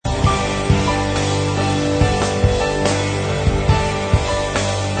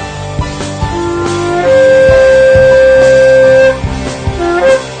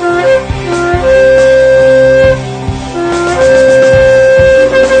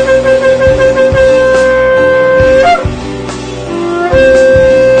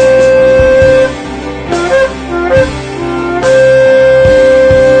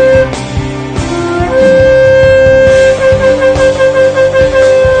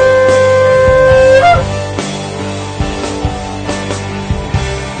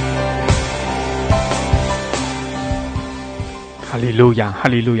路亚，哈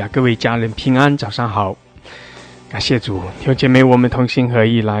利路亚！各位家人平安，早上好。感谢主，弟兄姐妹，我们同心合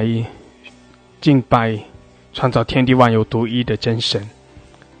意来敬拜创造天地万有独一的真神，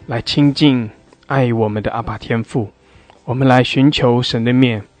来亲近爱我们的阿爸天父。我们来寻求神的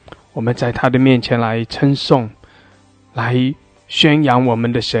面，我们在他的面前来称颂，来宣扬我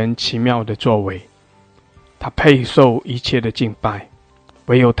们的神奇妙的作为。他配受一切的敬拜，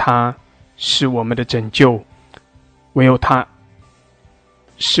唯有他是我们的拯救，唯有他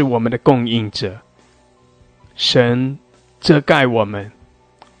是我们的供应者。神遮盖我们，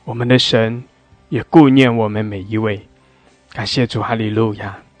我们的神也顾念我们每一位。感谢主，哈利路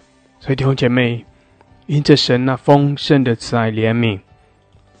亚！所以弟兄姐妹，因着神那丰盛的慈爱怜悯，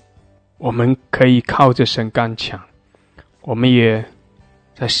我们可以靠着神刚强，我们也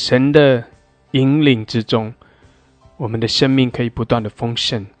在神的引领之中，我们的生命可以不断的丰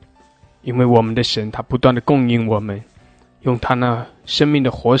盛，因为我们的神他不断的供应我们，用他那生命的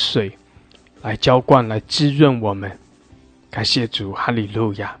活水来浇灌，来滋润我们。感谢主，哈利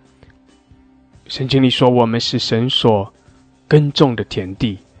路亚！圣经里说，我们是神所耕种的田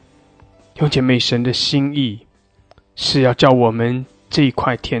地。弟兄姐妹，神的心意是要叫我们这一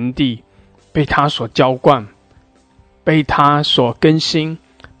块田地被他所浇灌，被他所更新，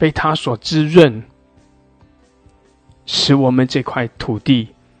被他所滋润，使我们这块土地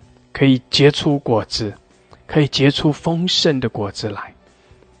可以结出果子，可以结出丰盛的果子来。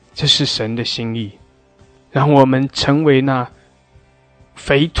这是神的心意，让我们成为那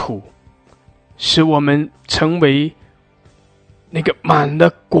肥土，使我们成为那个满了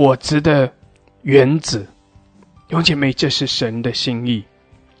果子的园子。弟兄姐妹，这是神的心意，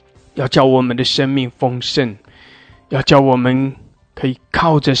要叫我们的生命丰盛，要叫我们可以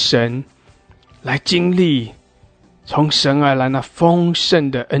靠着神来经历从神而来那丰盛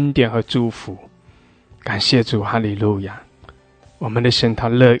的恩典和祝福。感谢主，哈利路亚！我们的神他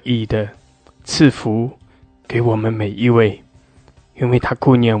乐意的赐福给我们每一位，因为他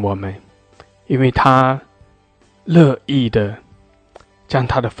顾念我们，因为他乐意的将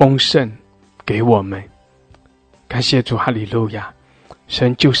他的丰盛给我们。感谢主，哈利路亚！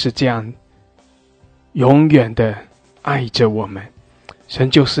神就是这样永远的爱着我们，神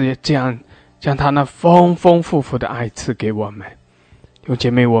就是这样将他那丰丰富富的爱赐给我们。弟兄姐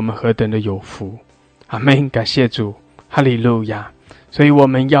妹，我们何等的有福！阿们！感谢主，哈利路亚！所以我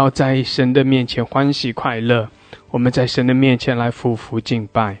们要在神的面前欢喜快乐，我们在神的面前来匍匐敬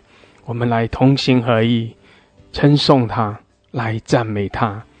拜，我们来同心合意称颂他，来赞美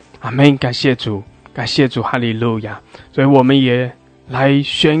他。阿们！感谢主，感谢主，哈利路亚！所以我们也来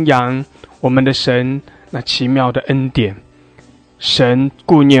宣扬我们的神那奇妙的恩典。神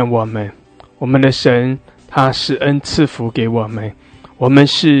顾念我们，我们的神他施恩赐福给我们，我们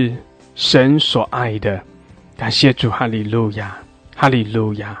是神所爱的。感谢主，哈利路亚，哈利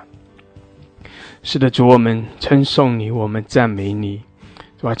路亚！是的，主，我们称颂你，我们赞美你。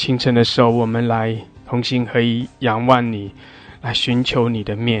主啊，清晨的时候，我们来同心合一仰望你，来寻求你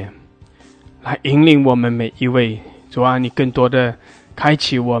的面，来引领我们每一位。主啊，你更多的开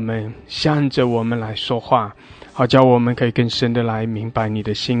启我们，向着我们来说话，好叫我们可以更深的来明白你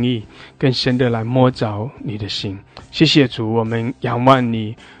的心意，更深的来摸着你的心。谢谢主，我们仰望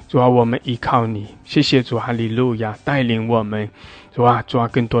你。主啊，我们依靠你。谢谢主，哈利路亚！带领我们。主啊，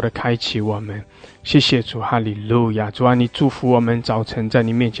更多的开启我们。谢谢主，哈利路亚！主啊，你祝福我们早晨在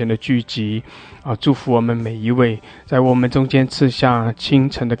你面前的聚集，祝福我们每一位，在我们中间赐下清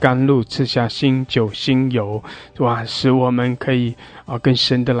晨的甘露，赐下新酒新油。主啊，使我们可以更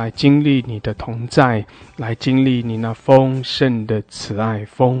深的来经历你的同在，来经历你那丰盛的慈爱，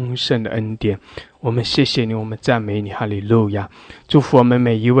丰盛的恩典。我们谢谢你，我们赞美你，哈利路亚！祝福我们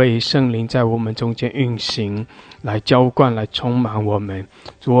每一位，圣灵在我们中间运行，来浇灌，来充满我们。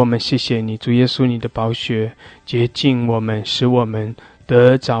主，我们谢谢你，主耶稣，你的宝血洁净我们，使我们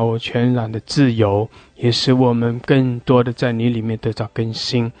得着全然的自由，也使我们更多的在你里面得着更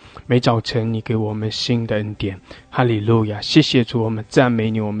新。每早晨你给我们新的恩典，哈利路亚！谢谢主，我们赞美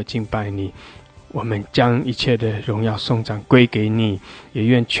你，我们敬拜你。我们将一切的荣耀颂赞归给你，也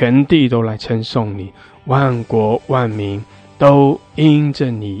愿全地都来称颂你，万国万民都因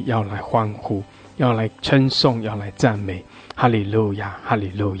着你要来欢呼，要来称颂，要来赞美。哈利路亚，哈利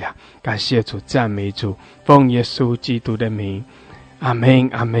路亚！感谢主，赞美主，奉耶稣基督的名，阿们，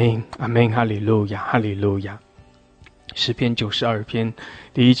阿们，阿们！哈利路亚，哈利路亚！诗篇92篇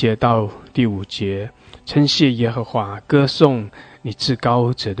第1节到第5节，称谢耶和华，歌颂你至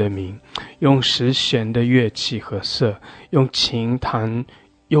高者的名，用十弦的乐器和瑟，用琴弹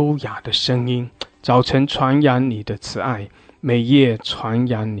优雅的声音，早晨传扬你的慈爱，每夜传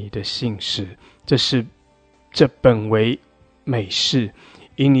扬你的信实。这本为美事。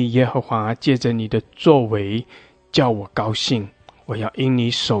因你耶和华借着你的作为叫我高兴，我要因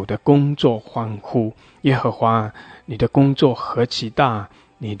你手的工作欢呼。耶和华，你的工作何其大，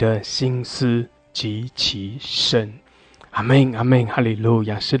你的心思极其深。阿们，阿们，哈利路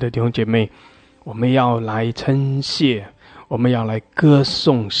亚。是的，弟兄姐妹，我们要来称谢，我们要来歌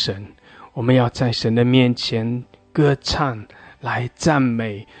颂神，我们要在神的面前歌唱，来赞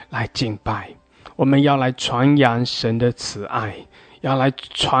美，来敬拜。我们要来传扬神的慈爱，要来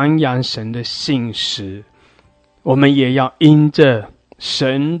传扬神的信实。我们也要因着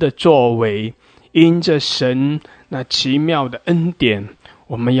神的作为，因着神那奇妙的恩典，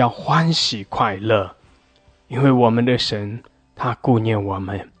我们要欢喜快乐。因为我们的神他顾念我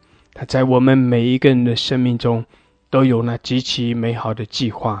们，他在我们每一个人的生命中都有那极其美好的计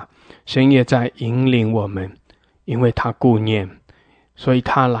划。神也在引领我们，因为他顾念，所以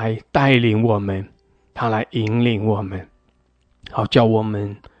他来带领我们，他来引领我们，好叫我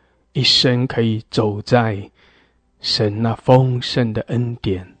们一生可以走在神那丰盛的恩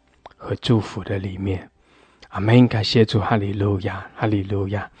典和祝福的里面。阿们，感谢主，哈利路亚，哈利路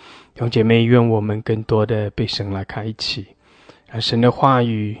亚。弟兄姐妹，愿我们更多的被神来开启，让神的话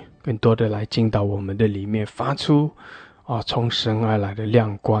语更多的来进到我们的里面，发出从神而来的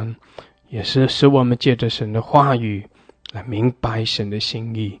亮光，也是使我们借着神的话语来明白神的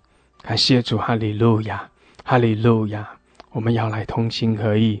心意。感谢主，哈利路亚，哈利路亚。我们要来同心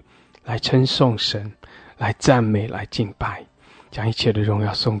合意，来称颂神，来赞美，来敬拜，将一切的荣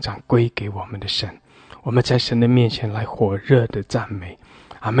耀颂赞归给我们的神。我们在神的面前来火热的赞美。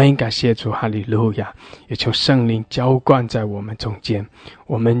阿们，感谢主，哈利路亚。也求圣灵浇灌在我们中间，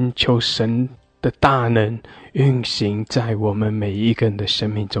我们求神的大能运行在我们每一个人的生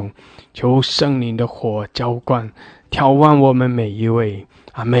命中，求圣灵的火浇灌眺望我们每一位。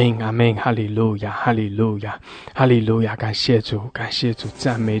阿们，阿们，哈利路亚，哈利路亚，哈利路亚。感谢主，感谢主，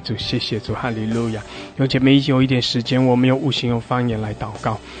赞美主，谢谢主，哈利路亚。有姐妹有一点时间，我们用悟性用方言来祷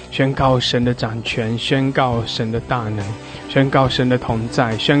告，宣告神的掌权，宣告神的大能，宣告神的同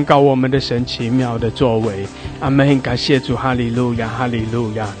在，宣告我们的神奇妙的作为。阿们，感谢主，哈利路亚，哈利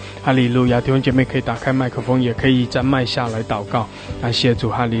路亚，哈利路亚。弟兄姐妹可以打开麦克风，也可以在麦下来祷告。感谢主，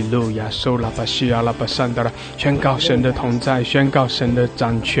哈利路亚，收拉巴西亚拉巴山达拉，宣告神的同在，宣告神的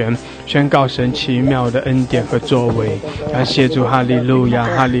掌权，宣告神奇妙的恩典和作为。感谢主，哈利路亚，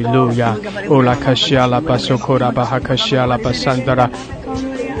哈利路亚。欧拉卡西亚拉巴索库拉巴哈卡西亚拉巴山达拉。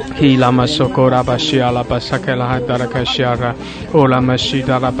Hilama sokora bashiala basakela hadara kashiara Olama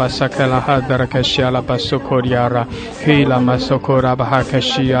shidara basakela hadara kashiala basokoriara Hilama sokora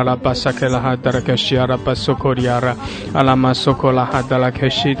bahakashiala basakela hadara kashiara basokoriara Alama sokola hadala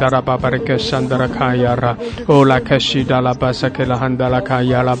kashidara babaraka shandara kayara Ola kashidala basakela handala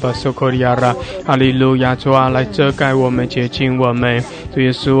kayala basokoriara Hallelujah， 主啊，来遮盖我们，洁净我们。主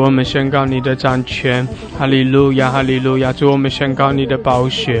耶稣，我们宣告你的掌权。哈利路亚，哈利路亚。主，我们宣告你的宝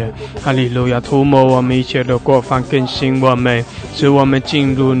血。哈利路亚，涂抹我们一切的过犯，更新我们，使我们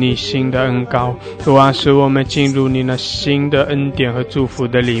进入你新的恩膏。主啊，使我们进入你那新的恩典和祝福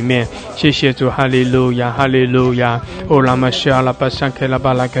的里面。谢谢主，哈利路亚，哈利路亚。欧拉玛西阿拉巴桑克拉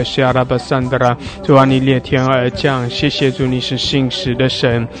巴拉克西阿拉巴桑德拉。主啊，你裂天而降。谢谢主，你是信实的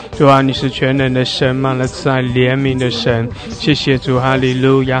神。主啊，你是全能的神，满了慈爱怜悯的神。谢谢主，哈利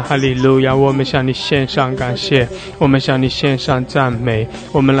路亚，哈利路亚。我们向你献上感谢，我们向你献上赞美，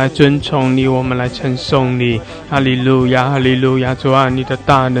我们来尊崇你，我们来称颂你。哈利路亚，哈利路亚。主啊，你的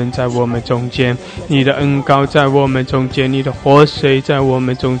大能在我们中间，你的恩膏在我们中间，你的活水在我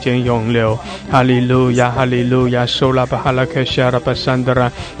们中间涌流。哈利路亚，哈利路亚。收拉巴哈拉克西阿拉巴山德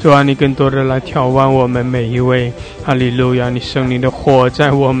拉。主啊，你更多的来眺望我们每一位。哈利路亚，你圣灵的火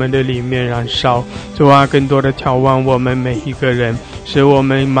在我们的里面燃烧。主啊，更多的眺望我们每一个人，使我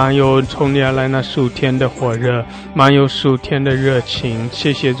们满有从你而来那属天的火热，满有属天的热情。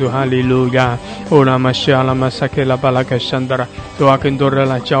谢谢主，哈利路亚。欧拉玛西阿拉玛萨克拉巴拉克山德拉。主啊，更多的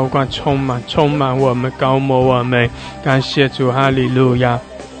来浇灌，充满我们，高摩我们。感谢主，哈利路亚。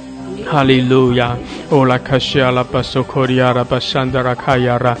哈利路亚，欧拉卡西阿拉巴索科里亚拉巴山德拉卡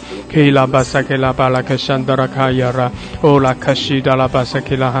亚拉，克拉巴萨克拉巴拉克山德拉卡亚拉，欧拉卡西达拉巴萨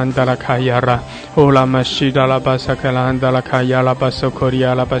克拉汉德拉卡亚拉，欧拉玛西达拉巴萨克拉汉德拉卡亚拉巴索科里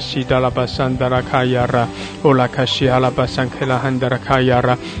亚拉巴西达拉巴山德拉卡亚拉，欧拉卡西阿拉巴萨克拉汉德拉卡亚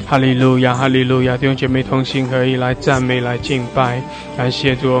拉。哈利路亚，哈利路亚。弟兄姐妹同心合意来赞美，来敬拜。感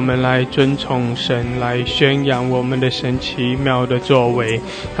谢主，我们来尊崇神，来宣扬我们的神奇妙的作为。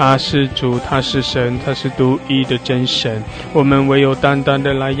他是主，他是神，他是独一的真神。我们唯有单单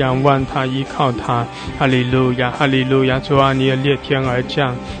的来仰仰望他，依靠他。哈利路亚，哈利路亚！主啊，你的裂天而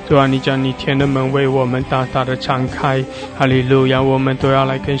降，主啊，你将你天的门为我们大大的敞开。哈利路亚！我们都要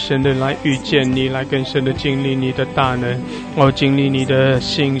来更深的来遇见你，来更深的经历你的大能，经历你的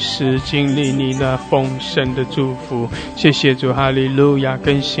信实，经历你那丰盛的祝福。谢谢主，哈利路亚！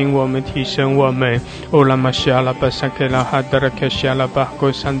更新我们，提升我们。哦拉玛西阿拉巴萨克拉哈德拉克西阿拉巴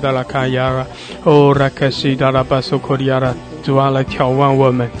古桑德拉卡亚拉，哦拉克西达拉巴苏库里亚拉。主啊，来眺望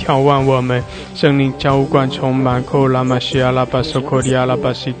我们，眺望我们，圣灵浇灌充满。哦拉玛西阿拉巴苏库里亚拉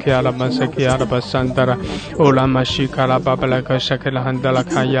巴西克阿拉巴萨克阿拉巴桑德拉，哦拉玛西卡拉巴巴拉克萨克拉汉德拉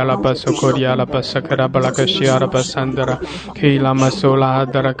卡亚拉巴苏库里亚拉巴萨克拉巴拉克西阿拉巴桑德拉，基拉玛苏拉哈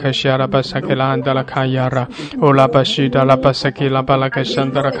德拉克西阿拉巴萨克拉汉德拉卡亚拉，哦拉巴西达拉巴萨克拉巴拉克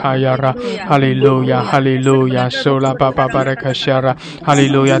桑德拉卡亚拉。哈利路亚，哈利路亚，苏拉巴巴巴拉克西阿拉，哈利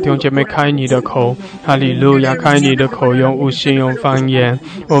路亚！弟兄姐妹，开你的口，哈利路亚，开你的口，用悟性，用方言，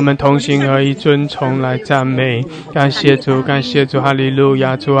我们同心合一，尊崇来赞美，感谢主，感谢主，哈利路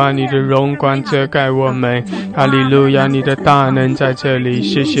亚！主啊，你的荣光遮盖我们，哈利路亚！你的大能在这里，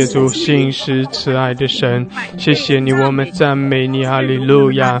谢谢主，信实慈爱的神，谢谢你，我们赞美你，哈利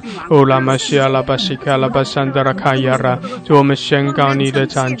路亚！哦拉玛西阿拉巴西卡拉巴桑德拉卡亚拉，主，我们宣告你的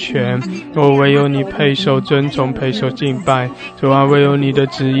掌权，唯有你配受尊崇，配受敬拜，主啊，唯有你的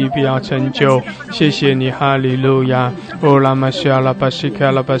旨意必要成就，谢谢你，哈利路亚！哦拉玛西阿拉巴西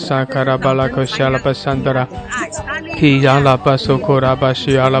卡拉巴萨卡拉巴拉克西阿拉巴桑德拉，基阿拉巴索库拉巴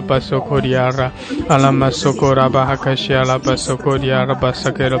西阿拉巴索库里亚拉，阿拉玛索库拉巴哈克西阿拉巴索库里亚拉巴萨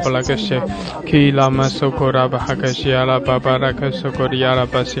克拉巴拉克西，基拉玛索库拉巴哈克西阿拉巴巴拉克索库里亚拉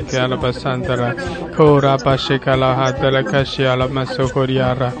巴西卡拉巴桑德拉，库拉巴西卡拉哈德拉克西阿拉玛索库里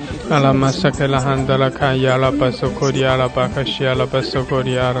亚拉，阿拉玛萨克拉汉德拉卡亚拉巴索库里亚拉巴克西阿拉巴索库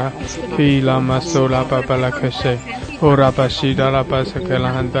里亚拉，基拉玛索拉巴巴拉克西。哦拉巴西达拉巴萨克拉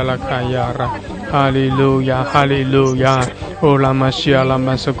汉德拉卡亚拉，哈利路亚，哈利路亚！哦拉玛西阿拉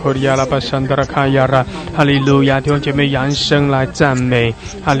玛索库里亚拉巴桑德拉卡亚拉，哈利路亚！弟兄姐妹，扬声来赞美，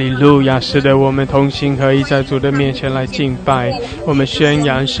哈利路亚！是的，我们同心合一，在主的面前来敬拜，我们宣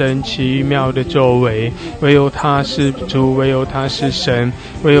扬神奇妙的作为，唯有他是主，唯有他是神，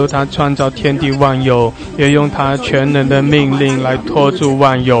唯有他创造天地万有，也用他全能的命令来托住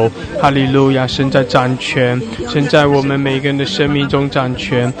万有。哈利路亚！神在掌权，神在我们每个人的生命中掌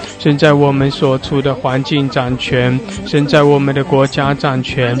权，神在我们所处的环境掌权，神在我们的国家掌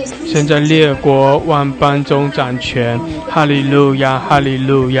权，神在列国万邦中掌权。哈利路亚，哈利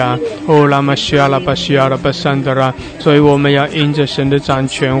路亚！哦拉玛西阿拉巴西阿拉巴桑德拉，所以我们要因着神的掌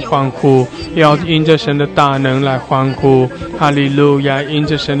权欢呼，要因着神的大能来欢呼。哈利路亚！因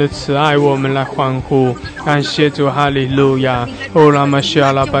着神的慈爱，我们来欢呼，感谢主！哈利路亚！哦拉玛西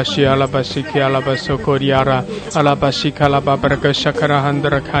阿拉巴西阿拉巴西基阿拉巴索库里亚拉，阿拉巴西卡拉巴巴拉克沙卡拉汉德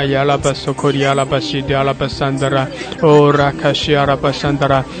拉卡亚拉巴索库里亚拉巴西迪阿拉巴桑德拉，哦拉卡西阿拉巴桑德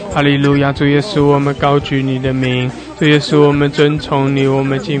拉，哈利路亚！主耶稣，我们高举你的名，主耶稣，我们尊崇你，我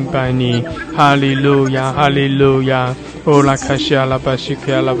们敬拜你，哈利路亚，哈利路亚！哦拉卡西阿拉巴西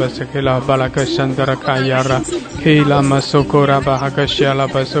基阿拉巴萨克拉巴拉克桑德拉卡亚拉，基拉玛索库拉巴哈卡西阿拉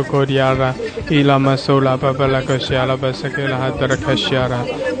巴索库里亚拉，基拉玛索拉巴巴拉克西阿拉巴萨克拉哈德拉卡西阿拉，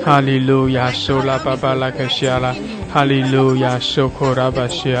哈利路亚！索拉巴巴拉克西阿拉，哈利路亚！索库拉巴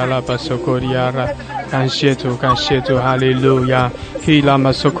西阿拉巴索库里亚拉，感谢主，感谢主，哈利路亚！基拉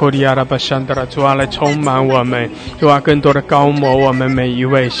玛索库里亚拉巴桑德拉，主啊，来充满我们，主啊，更多的高摩我们每一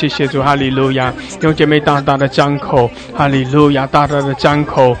位，谢谢主，哈利路亚！用姐妹大大的张口，哈利路亚，大大的张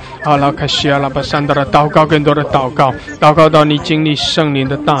口，阿拉卡西阿拉巴桑德拉，祷告，更多的祷告，祷告到你经历圣灵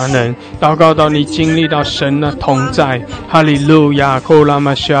的大能，祷告到你经历到神的同在，哈利路亚！库拉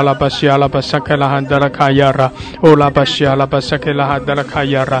玛西阿拉巴西阿拉巴萨克拉汉德拉卡亚拉，欧拉巴西阿拉巴萨克拉哈德拉卡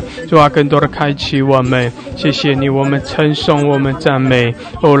亚拉，主啊，更多的开启我们，谢谢你，我们称颂，我们赞美，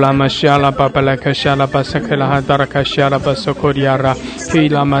欧拉玛西阿拉巴巴拉克西阿拉巴萨克拉哈德拉卡西阿拉巴索库里亚拉，基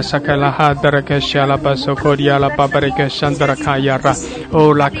拉玛萨克拉哈德拉卡西阿拉巴索库里亚拉巴巴拉克桑德拉卡亚拉，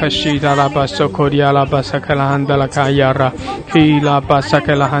欧拉卡西达拉巴索库里亚拉巴萨克拉汉德拉卡亚拉，基拉巴萨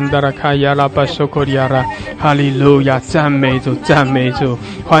克拉汉德拉卡亚拉巴索库里亚拉，哈利路亚！赞美主，赞美主，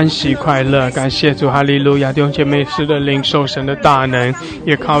欢喜快乐，感谢主，哈利路亚！弟兄姐妹，是的，领受神的大能，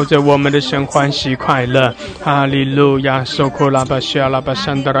也靠着我们的神欢喜快乐，哈利路亚！索库拉巴西阿拉巴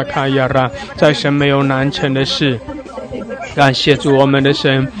桑德拉卡亚拉，在神没有难成的事。感谢主，我们的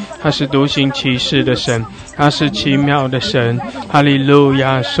神，他是独行其事的神，他是奇妙的神，哈利路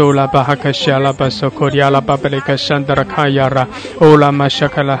亚！苏拉巴哈卡西阿拉巴索库里亚拉巴巴雷卡桑德拉卡亚拉，欧拉玛夏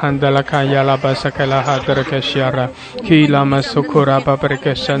卡拉汉德拉卡亚拉巴萨卡拉哈德拉卡西亚拉，基拉玛苏库拉巴巴雷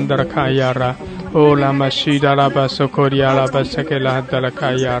卡桑德拉卡亚拉，哦拉玛西达拉巴索科利亚拉巴萨克拉哈达拉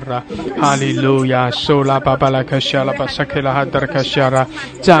卡亚拉，哈利路亚，受拉巴巴拉克西亚拉巴萨克拉哈达拉卡西亚拉，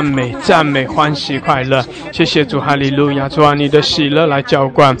赞美赞美，欢喜快乐，谢谢主，哈利路亚，主啊，你的喜乐来浇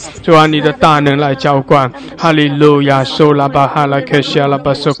灌，主啊，你的大能来浇灌，哈利路亚，受拉巴哈拉克西亚拉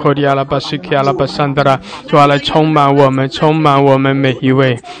巴索科利亚拉巴西克亚拉巴桑达拉，主啊，来充满我们，充满我们每一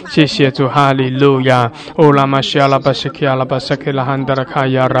位，谢谢主，哈利路亚，哦拉玛西亚拉巴西克亚拉巴萨克拉哈达拉卡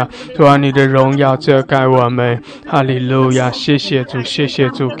亚拉，主啊，你的荣耀遮盖我们，哈利路亚，谢谢主，谢谢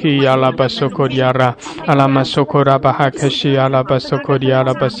主，基亚拉巴索科利亚拉，阿拉玛索科拉巴哈克西亚拉巴索科利亚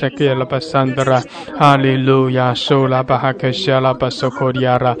拉巴萨克亚拉巴桑达拉，哈利路亚，受拉巴哈克西亚拉巴索科利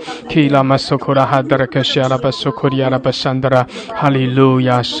亚拉，基拉玛索科拉哈达拉克西亚拉巴索科利亚拉巴桑达拉，哈利路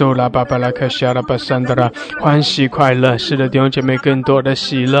亚，受拉巴巴拉克西亚拉巴桑达拉，欢喜快乐，是的，弟兄姐妹，更多的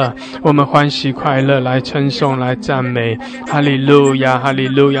喜乐，我们欢喜快乐来称颂，来赞美，哈利路亚，哈利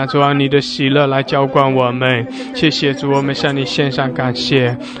路亚，主啊，你的喜乐来浇灌我们，谢谢主，我们向你献上感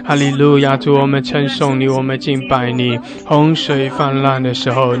谢，哈利路亚，主，我们称颂你，我们敬拜你，洪水泛滥的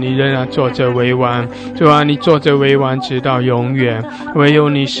时候，你仍然坐着为王，主啊，你坐着为王直到永远，唯有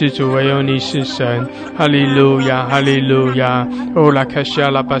你是主，唯有你是神，哈利路亚，哈利路亚，哦拉克西亚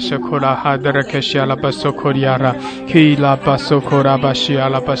拉巴索科拉哈达拉克西亚拉巴索科利亚拉，基拉巴索科拉巴西亚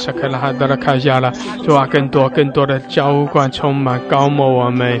拉巴萨克拉哈达拉卡亚拉，主啊，更多的浇灌充满高摩我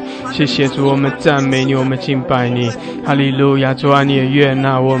们，谢谢主，我们赞美你，我们敬拜你，哈利路亚，主啊，你也悦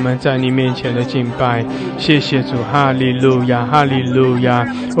纳我们在你面前的敬拜，谢谢主，哈利路亚，哈利路亚，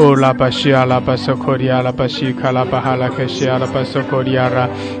哦拉巴西亚拉巴索科利亚拉巴西卡拉巴哈拉克西亚拉巴索科利亚拉，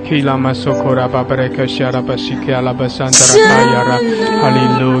基拉玛索科拉巴巴拉克西亚拉巴西卡拉巴桑达拉卡亚拉，哈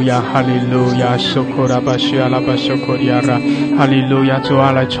利路亚，哈利路亚，索科拉巴西亚拉巴索科利亚拉，哈利路亚，主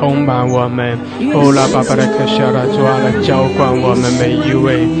啊，来充满我们，哦拉巴巴拉克西亚拉，主啊，来浇灌我们每一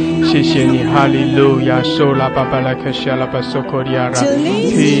位，谢谢你，哈利路亚，受拉巴巴拉克西亚拉巴索科利亚拉，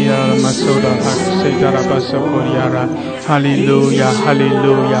基拉玛索拉哈西达拉巴索科利亚拉，哈利路亚，哈利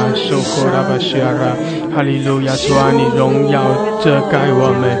路亚，受科拉巴西亚拉，哈利路亚，主啊，你荣耀遮盖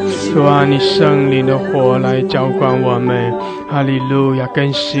我们，主啊，你圣灵的火来浇灌我们，哈利路亚，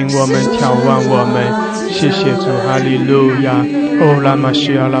更新我们，眺望我们，谢谢主，哈利路亚，哦拉玛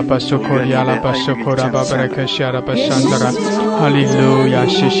西亚拉巴索科利亚拉巴索科拉巴巴拉克西亚拉巴桑达拉，哈利路亚，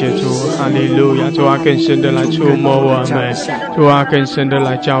谢谢主，哈利路亚，主啊，更深的来触摸我们，主啊，更深的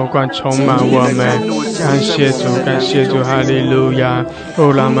来浇灌充满我们，感谢主，感谢主，哈利路亚，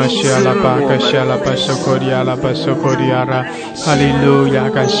哦拉玛西亚拉巴克西亚拉巴索科利亚拉巴索科利亚拉，哈利路亚，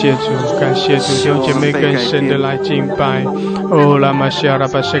感谢主，感谢主，弟兄姐妹更深的来敬拜，哦拉玛西亚拉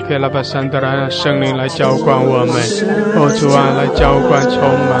巴塞克拉巴桑达拉，圣灵来浇灌我们，哦主啊，来浇灌充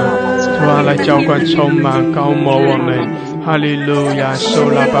满，主啊，来浇灌充满高摩我们，哈利路亚，受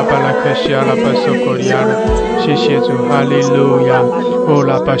拉巴巴拉克西亚拉巴索科利亚拉，谢谢主，哈利路亚，哦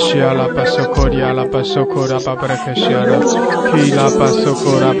拉巴西亚拉巴索科利亚拉巴索科拉巴巴拉克西亚拉，基拉巴索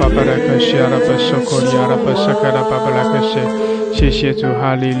科拉巴巴拉克西亚拉巴索科利亚拉巴索克拉巴巴拉克西，谢谢主，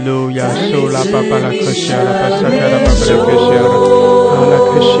哈利路亚，受拉巴巴拉克西亚拉巴索克拉巴巴拉克西亚拉，阿拉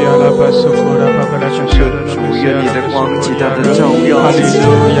克西亚拉巴索科拉巴巴拉克西亚拉巴西亚拉巴索科利亚拉，哈利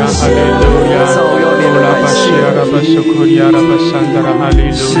路亚，哈利路亚，哦拉巴西亚拉巴索科利亚拉巴桑达拉，哈利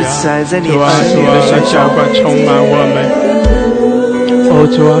路亚，主啊，主啊，来浇灌充满我们。哦，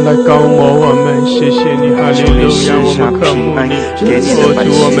主啊，来高摩我们，谢谢你，哈利路亚，我们渴慕你，哦，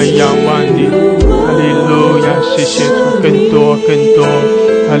主，我们仰望你，哈利路亚，谢谢主，更多，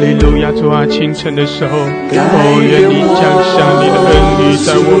哈利路亚，主啊，清晨的时候，哦，愿你降下你的恩雨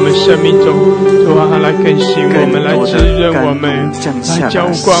在我们生命中，主啊，来更新我们，来滋润我们，来浇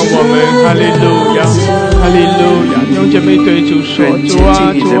灌我们，哈利路亚，哈利路亚，弟兄姐妹对主说，主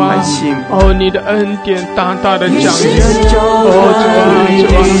啊，主啊，哦，你的恩典大大的降临，哦，主啊，主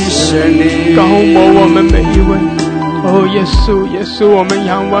啊，高摩我们每一位。哦，耶稣，耶稣，我们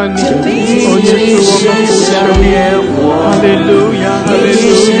仰望你。哦，耶稣，我们呼求你。哈利路亚，哈利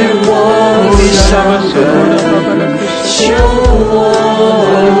路亚。哦，亚拉巴索多拉巴巴拉克西。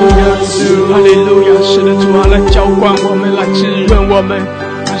哈利路亚，是的，主啊，来浇灌我们，来滋润我们。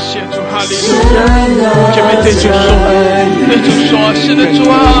感谢主，哈利路亚。姐妹对主说，对主说，是的，主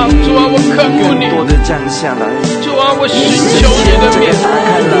啊，主啊，我渴慕你。主啊，我寻求你的面。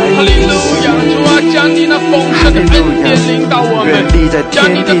哈利路亚，主啊，将你那丰盛的恩典领导我们，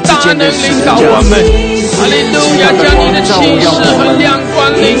将你的大能领导我们。哈利路亚，将你的启示和亮光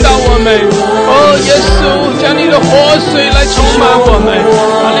领导我们。哦，耶稣，将你的活水来充满我们。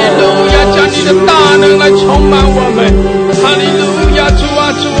哈利路亚，将你的大能来充满我们。哈利路亚，主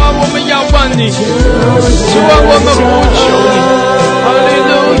啊，主啊，我们仰望你。主啊，我们呼求你。哈利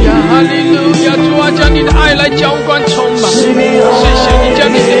路亚，哈哈利路亚！主啊，将你的爱来浇灌充满，谢谢你将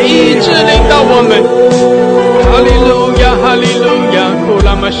你的医治领导我们。哈利路亚，哈利路亚，库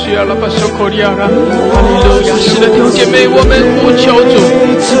拉玛西亚拉巴索科利亚拉，哈利路亚！是的，弟兄姐妹，我们呼求主，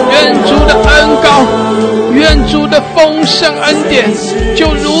愿主的恩膏，愿主的丰盛恩典，就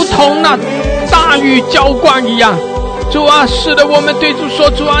如同那大雨浇灌一样。主啊，是的，我们对主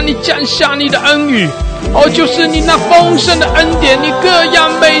说，主啊，你降下你的恩雨，就是你那丰盛的恩典，你各样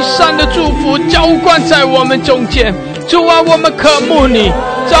美善的祝福浇灌在我们中间。主啊，我们渴慕你，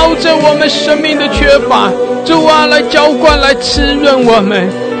照着我们生命的缺乏，主啊，来浇灌，来滋润我们。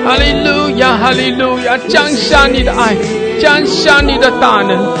哈利路亚，哈利路亚！降下你的爱，降下你的大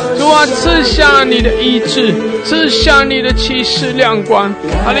能，主啊，赐下你的医治，赐下你的启示亮光。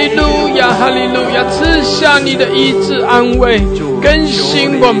哈利路亚，哈利路亚！赐下你的医治安慰，更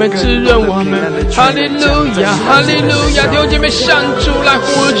新我们，滋润我们。哈利路亚，哈利路亚！弟兄姐妹，向主来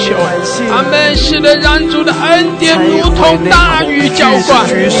呼求，阿门！是的，让主的恩典如同大雨浇灌，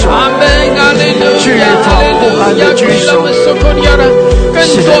阿门！哈利路亚，哈利路亚！更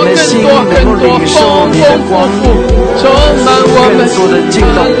多，更多，更多，丰丰富富，充满我们。哈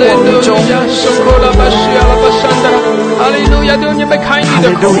利路亚，收口了吧，需要了吧，上的。哈利路亚，弟兄姐妹，开你的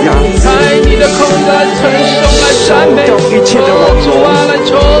口，开你的口来称颂，来赞美。主啊，来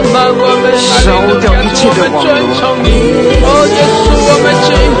充满我们。哈利路亚，主我们尊崇你。耶稣，我们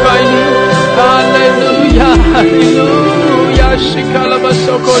敬拜你。哈利路亚，哈利路亚，西卡拉巴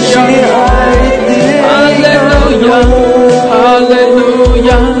收口了。哈利路亚，哈利路亚，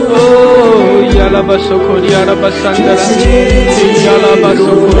亚拉巴索库利亚拉巴桑德拉，亚拉巴索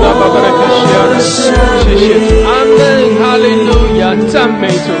库拉巴巴拉克西亚拉，谢谢主，阿门，哈利路亚，赞美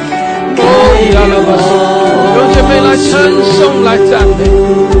主，亚拉巴索，有姐妹来称颂来赞美，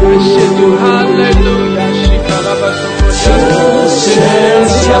感谢主，哈利路亚，西卡拉巴索库利亚拉，谢谢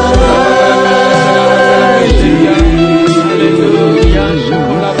主，哈利路亚，苏库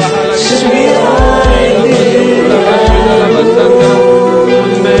拉巴哈拉克西亚拉。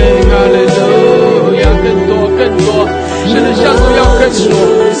更多，更多，是的，向主要更多，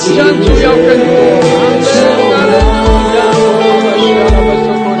向主要更多。阿门，哈利路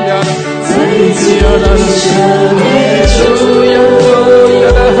亚，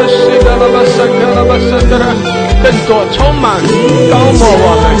我需要拉巴索库利亚拉，更多充满高摩我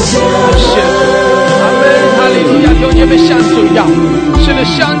们，谢主，阿门，哈利路亚，弟兄姐妹向主要，是的，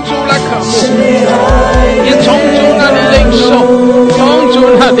向主来渴慕，也从主那里领受，从主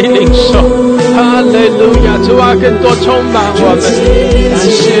那里领受。哈利路亚，主啊，更多充满我们，感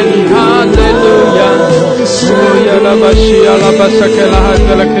谢你，哈利路亚，亚拉巴西亚拉巴萨克拉哈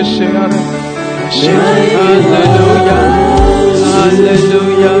德拉克西亚拉，感谢你，哈利路亚，哈利路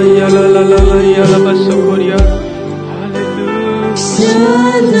亚，亚拉拉拉拉亚拉巴索库利亚，哈利路亚，神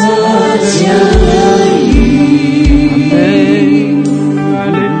的降雨，哈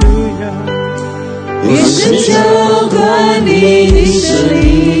利路亚，也是浇灌你的生命。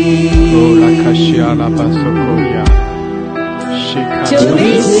就灵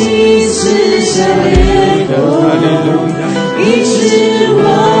气赐下烈火，医治我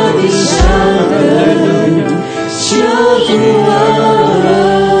的伤痕，救主啊！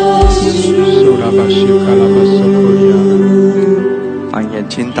把眼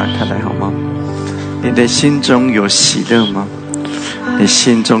睛打开来好吗？你的心中有喜乐吗？你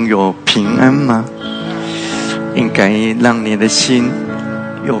心中有平安吗？应该让你的心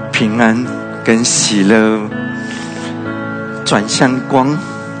有平安跟喜乐转向光，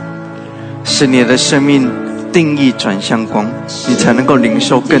使你的生命定义转向光，你才能够领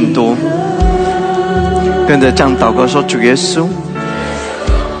受更多。跟着这样祷告说：主耶稣，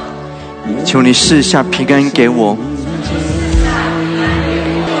求你赐下平安给我，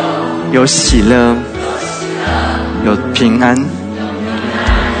有喜乐，有平安，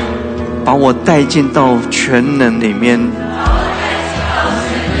把我带进到全能里面，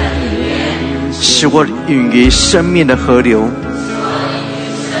使我饮于生命的河流。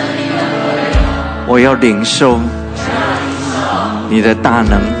我要领受你的大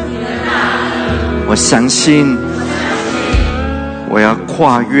能，我相信我要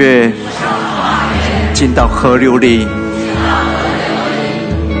跨越进到河流里。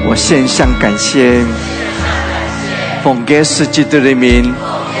我献上感谢，奉耶稣基督的名，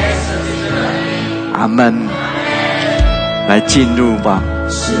阿们。来进入吧，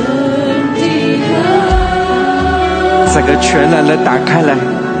整个全然的打开来，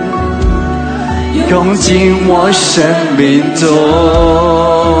涌进我生命中，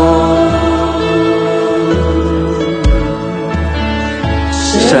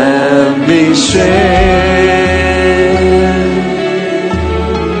生命水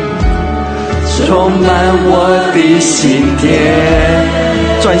心田，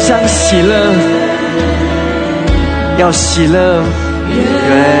转向喜乐，要喜乐远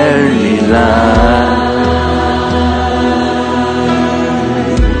离来，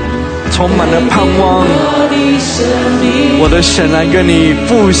充满了盼望。我的神来跟你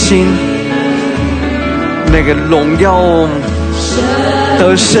复兴那个荣耀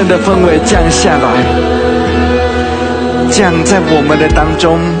得胜的氛围降下来，降在我们的当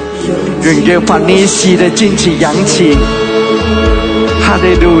中。愿耶和华你喜的惊起扬起，哈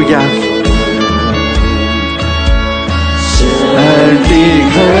利路亚！的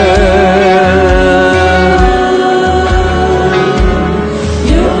河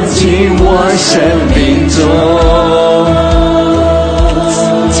流进我生命中，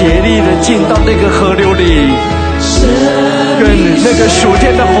竭力的进到那个河流里，愿那个属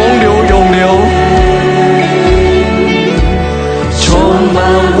天的洪流涌流，充满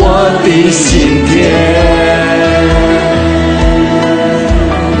我的心田。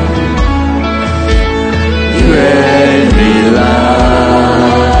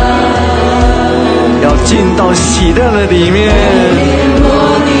要进到喜乐的里面，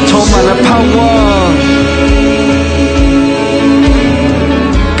充满了盼望，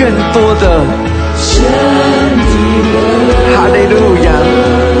更多的哈利路亚，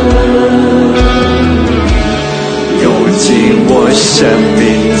涌进我生命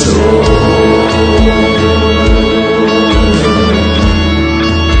中。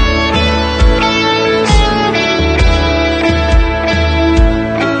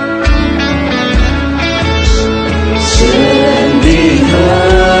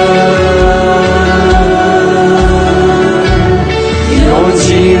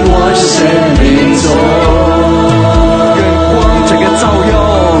生命中，愿光这个照耀，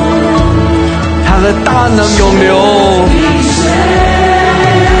他的大能永留。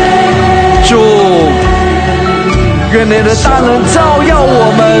主，愿你的大能照耀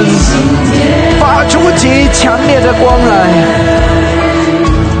我们，发出极强烈的光来，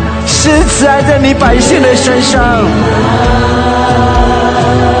施慈爱在你百姓的身上。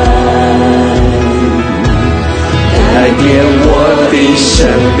改变我的生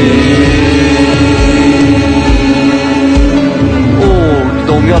命。哦，荣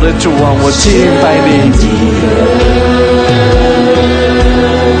耀的主啊，我敬拜你。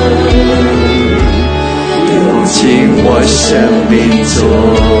涌进我生命中。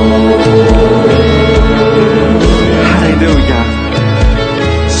哈利路亚。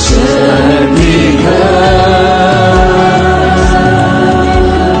生命河，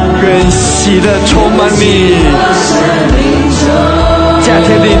愿喜乐充满你。加添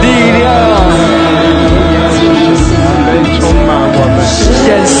你力量，充满我们，愿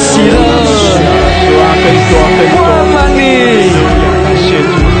喜乐充满你，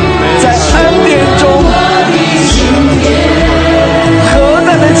在恩典中，何等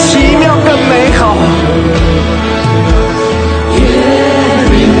的奇妙跟美好！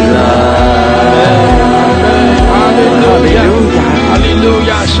哈利路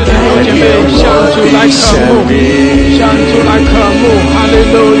亚！是的，弟兄姐妹，向主来渴慕，向主来渴慕，哈利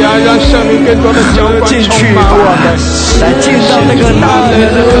路亚！让生命更多的浇灌充满我们，来进到那个大能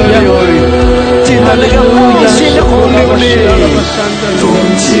的河流里，进到那个复兴的洪流里，涌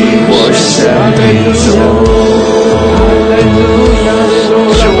进我生命中。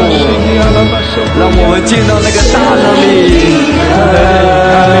让我们进到那个大能里，哈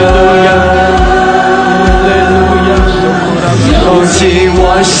利路亚！涌进我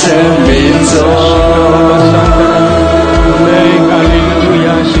生命中，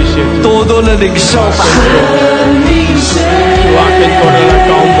多多的领受吧，主啊，更多的来高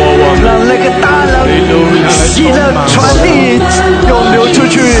摩我们，让那个大能喜乐传递涌流出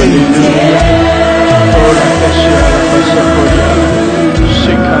去。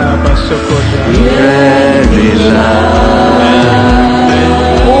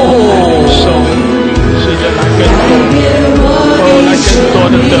更多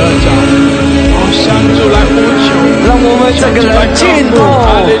的得着，向主来呼求，让我们整个人进入，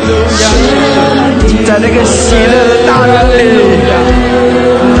在那个喜乐的大能里，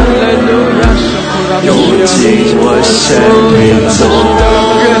涌进我生命中。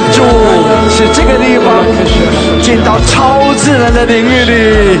愿主使这个地方进到超自然的领域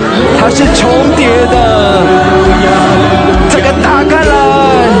里，它是重叠的，这个打开来，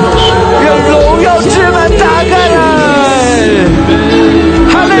愿荣耀之门打开来。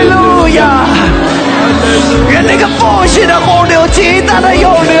哈利路亚！愿那个复兴的洪流极大的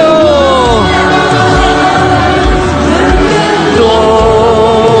涌流，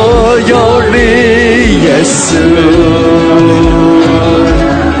多有力耶稣！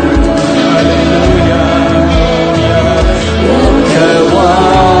哈利路亚！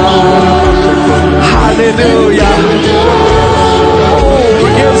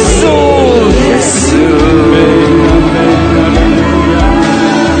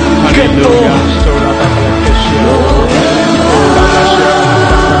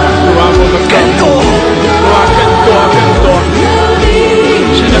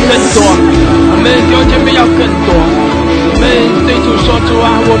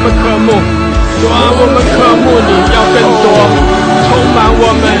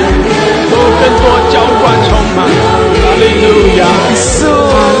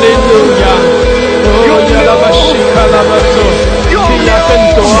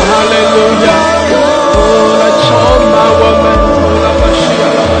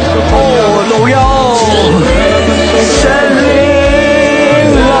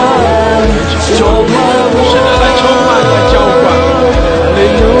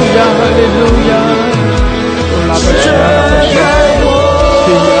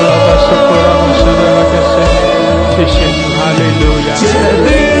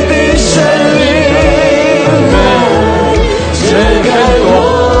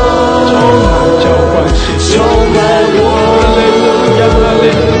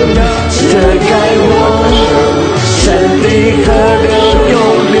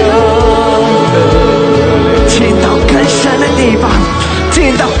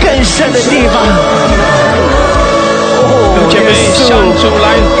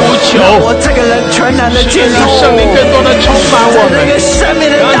我这个人全然的进入，让圣灵更多的充满我们，让生命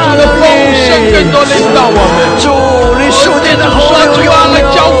的大主的丰盛更多领导我们。主，你属天的洪流主啊，来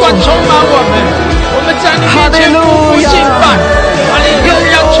浇灌充满我们，我们在你面前匍匐敬拜，哈利路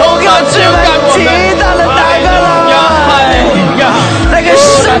亚，充满浇灌我们，哈利路亚，哈利路亚，那个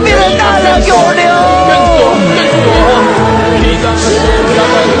生命的大能涌流，更多更多，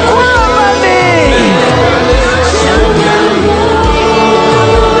充满你。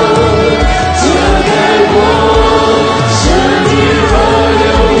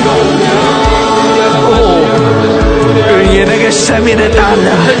那个生命的大能，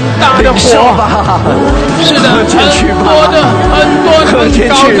很大的火，是的，很多的很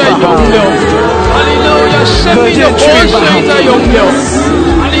高在涌流，哈利路亚，生命的活水在涌流，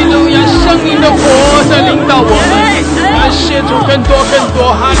哈利路亚，生命的火在领导我们，感谢主，更多更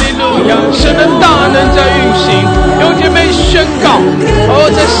多，哈利路亚，神的大能在运行，弟兄姐妹宣告，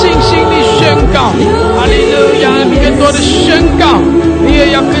在信心里宣告，哈利路亚，更多的宣告，你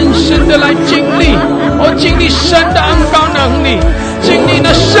也要更深的来经历。经历神的恩膏能力，经历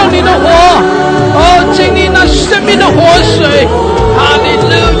那圣灵的火，经历那生命的活水，哈利路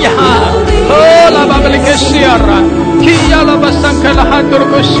亚！拉巴布里克西亚拉，基亚拉巴桑克拉汉多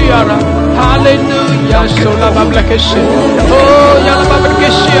罗西亚拉，哈利路亚！手拉巴布里克西，亚拉巴布里克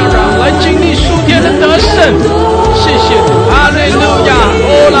西亚拉，来经历属天的得胜，谢谢主，哈利路亚！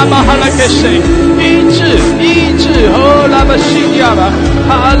拉巴哈拉克西，医治，拉巴西亚拉，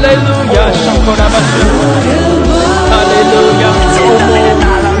哈利路亚！上口拉巴西，哈利路亚！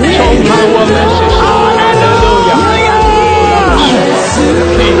充满我们，谢谢，哈利路亚！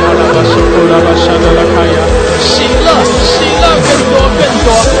喜乐更多。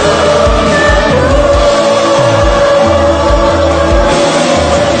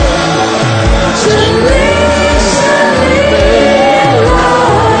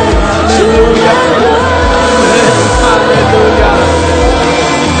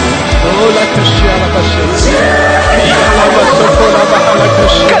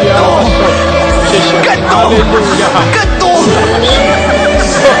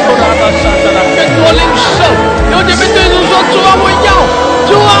更多领受，有姐妹对主说：主啊，我要，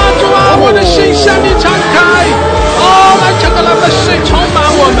主啊，我的心向你敞开。来这个水充满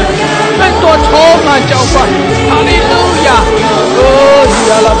我们，更多充满浇灌。哈利路亚！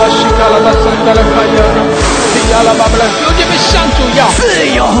有姐妹向主要自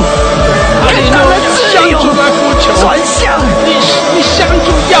由，哈利路亚！向主来呼求，转向你向主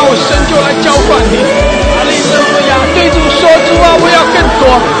要，神就来浇灌你。哈利路亚！对主说：主啊，我要更多。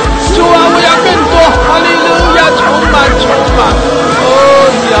主啊，我要更多，哈利路亚，充满。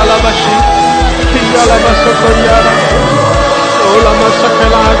亚拉巴西，亚拉巴索克亚拉，拉玛萨克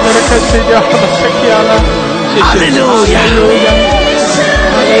拉，那个开始的哈巴萨克亚拉，谢谢，哈利路亚，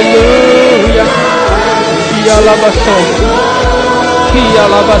哈利路亚，亚拉巴索，亚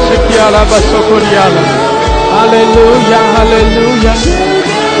拉巴萨克亚拉巴索克亚拉，哈利路亚，哈利路亚，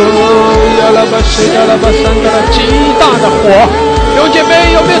亚拉巴西，亚拉巴桑德拉，极大的火。有姐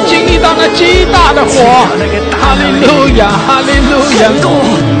妹有没有经历到那极大的火？哈利路亚，哈利路亚！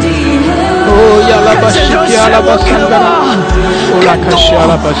亚拉巴西亚拉巴桑达拉，拉卡西亚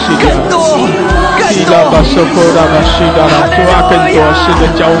拉巴西亚，伊拉巴索科拉巴西达拉，主啊，更多是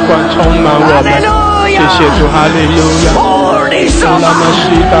的浇灌充满我们，谢谢主，哈利路亚！拉玛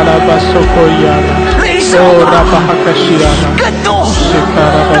西达拉巴索科亚拉，拉巴哈卡西亚拉，西卡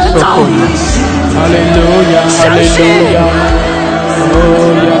拉巴索科亚，哈利路亚，哈利路亚！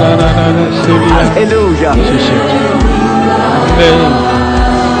哈利路亚！谢谢主，阿门。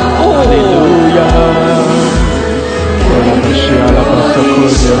哈利路亚！拉巴西阿拉巴索科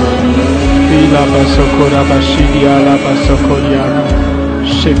亚，伊拉巴索科拉巴西迪阿拉巴索科亚，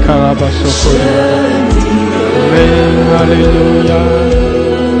谢卡拉巴索科亚，阿门。哈利路亚，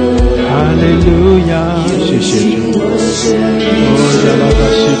哈利路亚！谢谢主，亚拉巴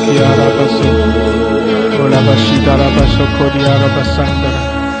西迪阿拉巴索。拉巴西达拉巴索科迪亚拉巴桑达拉，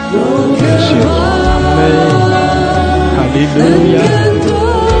感谢主，阿门，哈利路亚，拉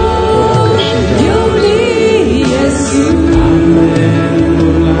巴西达拉巴索，阿门，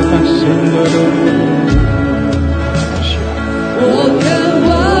拉巴西达拉，我渴望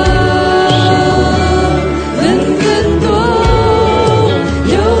能更多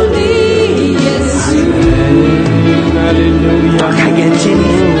有你耶稣，哈利路亚，开眼睛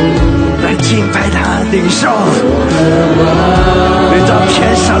来敬拜他。领受，领到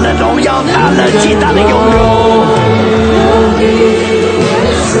天上的荣耀，大能极大的涌流，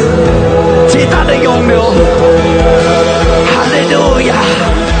极大的涌流，哈利路亚，哈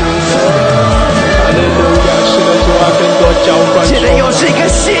利路亚！是的，主啊，更多浇灌。现在又是一个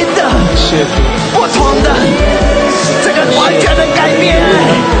新的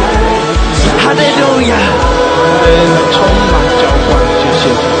谢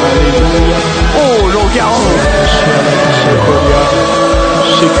主，哈利路亚！哦，荣耀！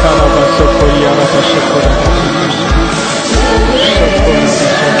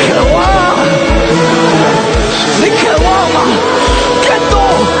渴望，你渴望吗？更多，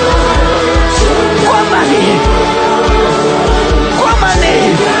灌满你，灌满你，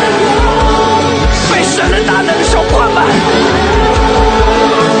被神的大能手灌满。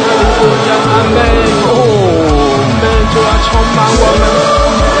阿门！哦，阿门！主啊，充满我们，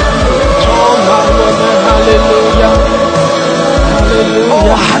充满我们，哈利路亚！哈利路亚！哦，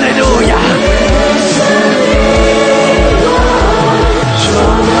哈利路亚！充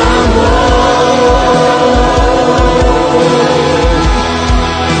满我。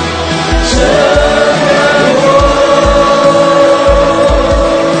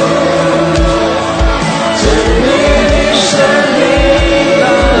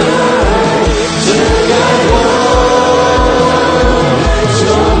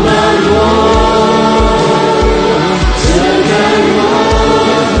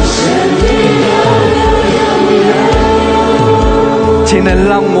请能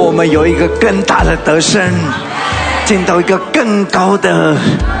让我们有一个更大的得胜，进到一个更高的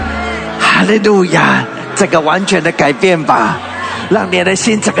哈利路亚，这个完全的改变吧，让你的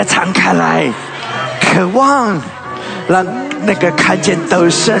心整个敞开来，渴望让那个看见得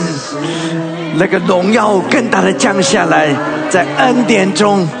胜，那个荣耀更大的降下来，在恩典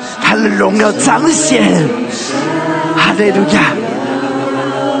中他的荣耀彰显，哈利路亚，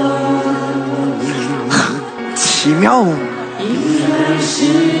奇妙。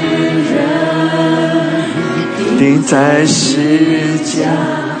钉在十架，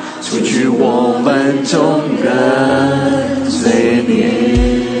除去我们众人罪孽。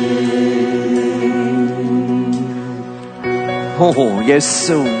哦，耶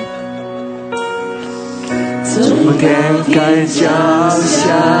稣，从天开脚下，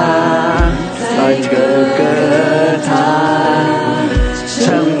在各个他，成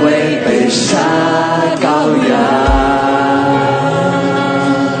为被杀羔羊。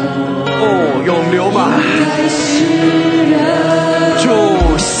永留吧，主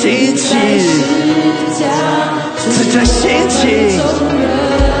兴起，指着兴起，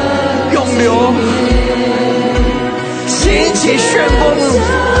永留，兴起旋风，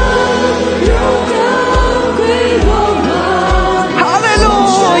哈利路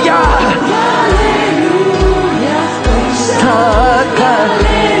亚，哈利路亚，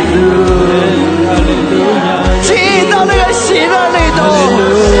进到那个喜乐里头，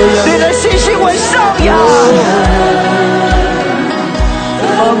你的信心会上扬。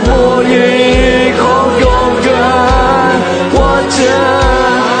我以后永远活着，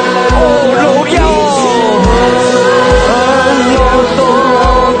荣耀，都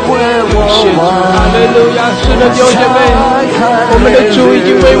归我。哈利路亚！是的，弟兄姐妹，我们的主已经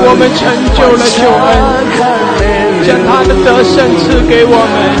为我们成就了救恩，将他的得胜赐给我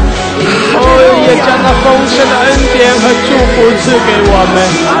们。也将那丰盛的恩典和祝福赐给我们。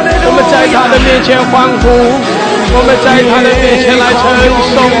我们在他的面前欢呼，我们在他的面前来称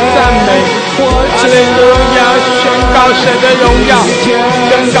颂赞美。哈利路亚！宣告神的荣耀，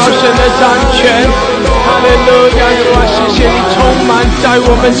宣告神的掌权。哈利路亚！主啊，谢谢你充满在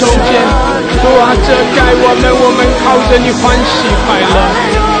我们中间。主啊，遮盖我们靠着你欢喜快乐。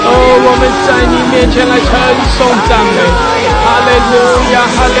我们在你面前来称颂赞美。哈利路亚，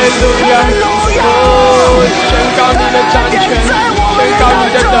哈利路亚！宣告你的掌权，宣告你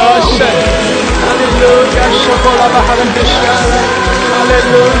的得胜。哈利路亚，收获了吧，哈利路亚！哈利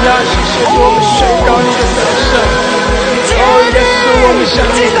路亚，谢谢主，我们宣告你的得胜。耶稣，我们向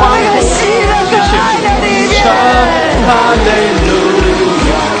你欢呼，谢谢主。哈利路亚，哈利路亚。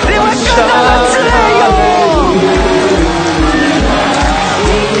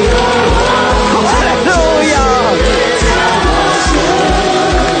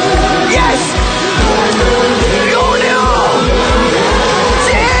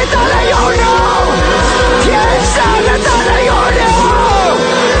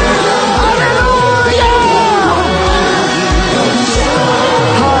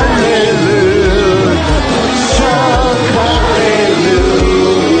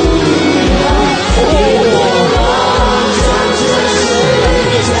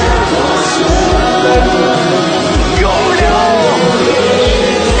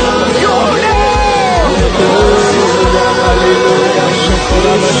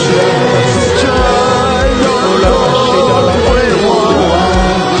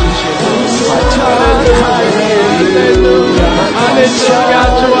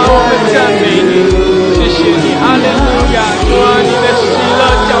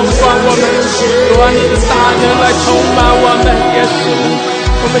耶稣，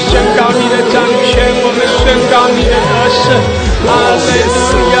我们宣告你的掌权，我们宣告你的得胜。哈利路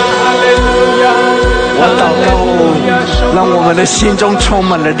亚，哈利路亚！我祷告，让我们的心中充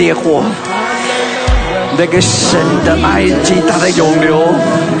满了烈火，那个神的爱极大的涌流。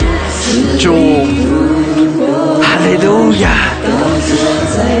主，哈利路亚！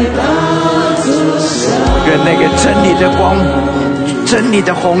愿那个真理的光，真理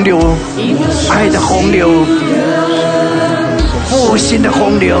的洪流，爱的洪流，复兴的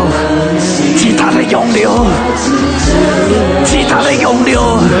洪流，极大的涌流，极大的涌流，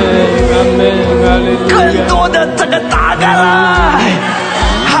更多的这个打开来，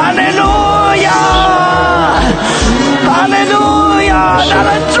哈利路亚，哈利路亚，让人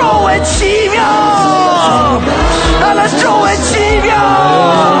作为奇妙，让人作为奇妙，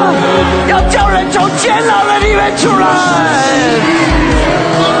要叫人从监牢的里面出来，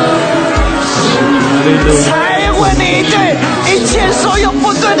才为你对一切所有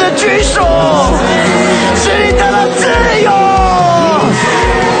不对的拘束，使你得到自由。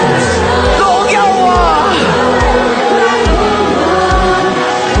荣耀啊！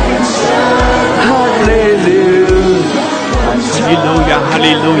哈利路亚，哈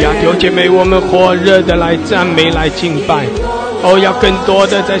利路亚！弟兄姐妹，我们火热的来赞美，来敬拜。要更多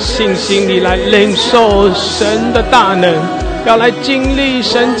的在信心里来领受神的大能，要来经历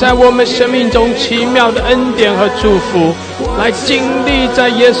神在我们生命中奇妙的恩典和祝福，来经历在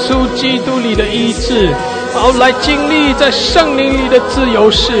耶稣基督里的医治，来经历在圣灵里的自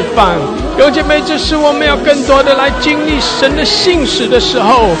由释放。弟兄姐妹，这是我们要更多的来经历神的信实的时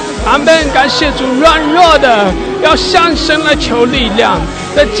候。阿们！感谢主，软弱的要向神来求力量，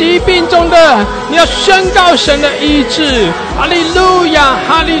在疾病中的你要宣告神的医治。哈利路亚，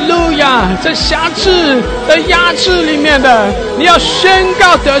哈利路亚！在辖制的压制里面的，你要宣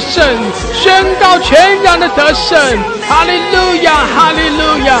告得胜，宣告全然的得胜。哈利路亚，哈利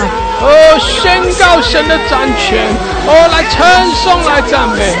路亚！宣告神的掌权，来称颂，来赞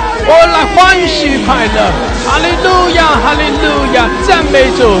美，来欢喜快乐。哈利路亚，哈利路亚！赞美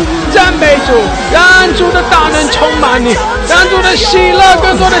主，赞美主，让主的大能充满你，让主的喜乐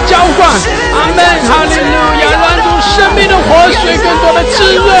更多的浇灌。阿们，哈利路亚！让主生命的活水更多的滋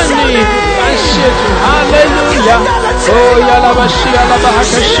润你。感谢主，哈利路亚！呀拉巴西呀拉巴哈克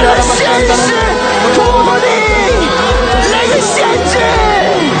西呀拉巴山达拉。那个限制。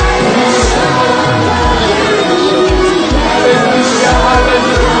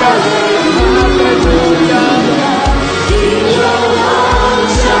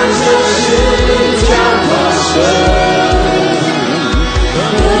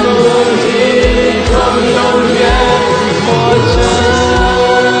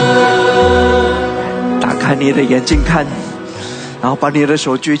打开你的眼睛看，然后把你的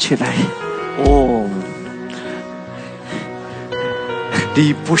手举起来。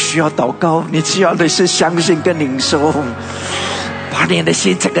你不需要祷告，你需要的是相信跟领受。把你的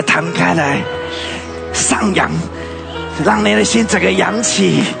心整个摊开来，上扬，让你的心整个扬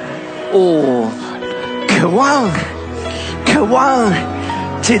起。渴望，渴望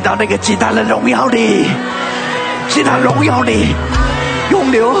进到那个极大的荣耀里，进到荣耀里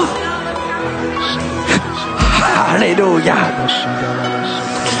涌流。哈利路亚！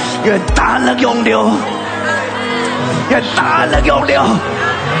愿大能涌流，愿大能涌流，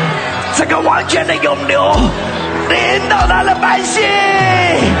这个完全的涌流，领导他的百姓，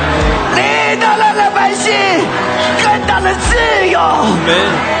领导他的百姓，更大的自由。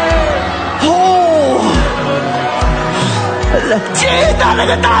进到那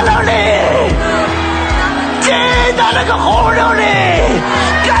个大楼里，进到那个洪流里，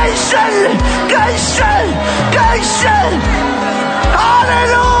更深，更深，更深。哈利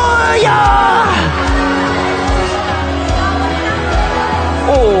路亚！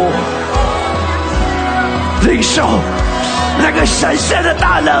领受那个神圣的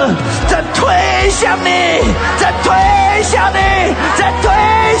大能在推向你，在推向你，在推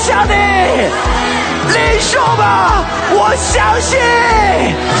向你。领受吧，我相信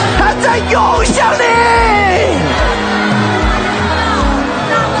他在涌向你。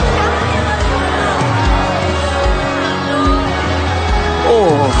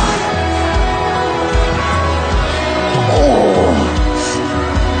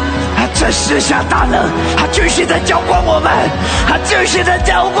他这施下大能，他继续在浇灌我们，他继续在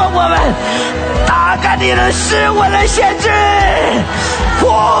浇灌我们。打开你的思维的限制，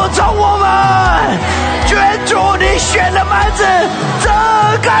扩张我们，卷住你选的幔子，遮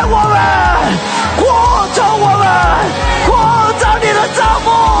盖我们，扩张我们，扩张你的帐幕。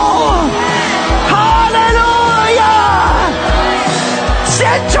哈利路亚！先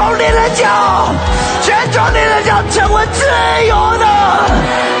从你的脚，先从你的脚成为自由的。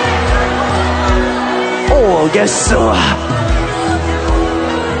哦，耶稣啊！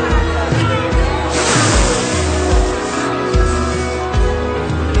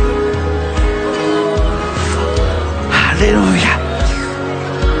哈利路亚！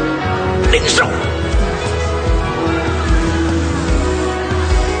领受。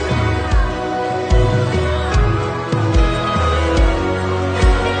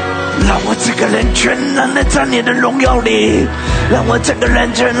让我这个人全然的在你的荣耀里，让我这个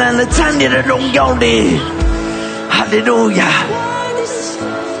人全然的在你的荣耀里。哈利路亚！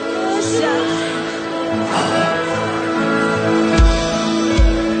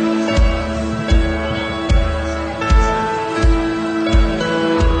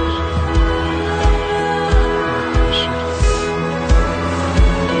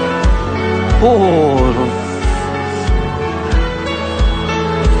哦。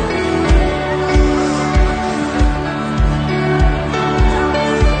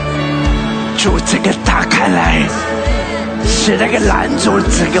主，这个打开来，使那个拦阻，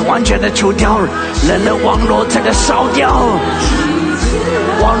这个完全的除掉，人的网络这个烧掉，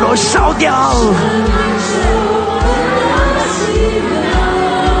网络烧掉。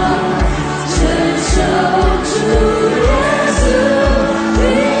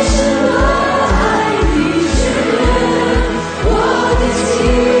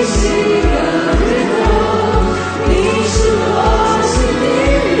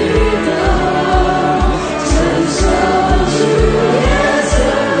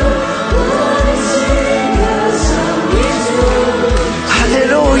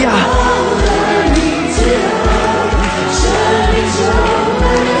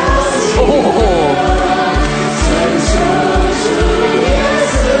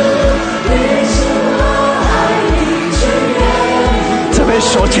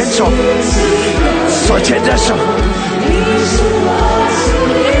手牵手，手牵着手，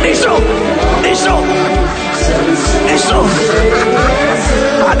领受，领受，领受，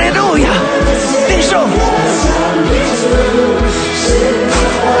哈利路亚，领受。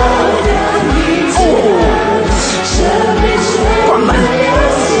哦，关门。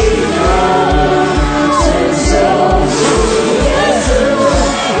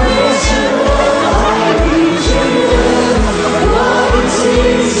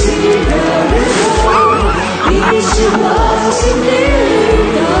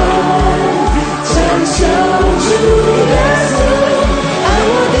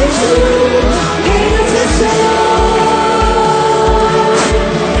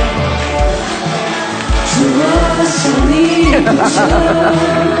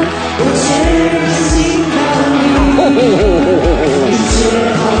我全心靠你，一切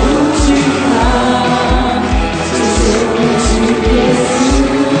毫无惧怕，就是主耶稣，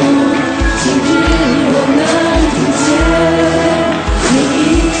今日我能听见你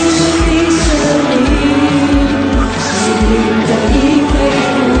的声音，心灵的一恢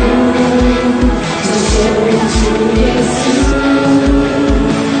复，就是主耶稣。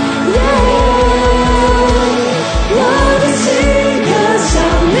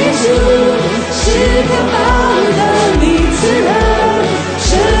可抱的你自然，生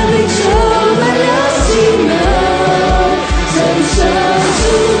命充满了喜乐，承受主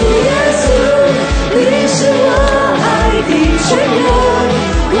耶稣，你是我爱的泉源，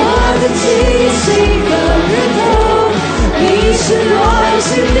我的气息和日头，你是我心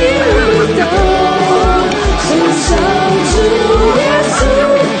的律动，承受主耶稣，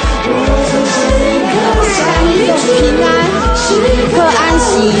我从时刻向你平安，时刻安息。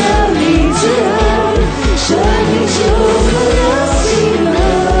生命充满了喜乐，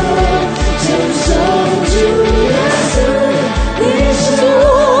承受主耶稣，你是我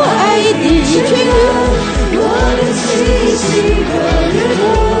爱的泉源，我的气息和日头，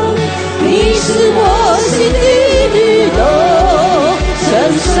你是我心的律动，承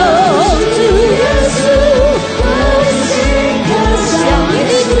受主耶稣，我的心刻向你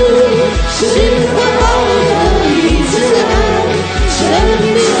的主，时刻保佑你自安，生命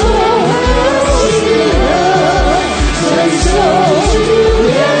充满了喜乐。承受主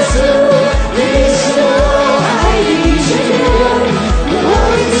耶稣，你是我爱的泉源，我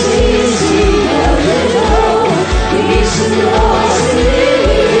的气息和日头，你是我心的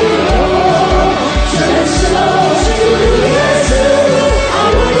律动，承受主耶稣，爱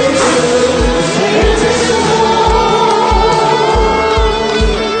我的主，随着手。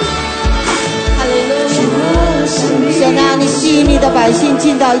哈利路亚！神啊，你吸引你的百姓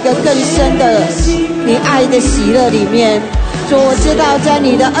进到一个更深的你爱的喜乐里面。主，我知道在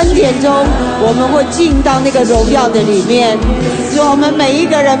你的恩典中，我们会进到那个荣耀的里面。主，我们每一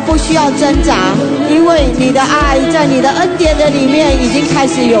个人不需要挣扎，因为你的爱在你的恩典的里面已经开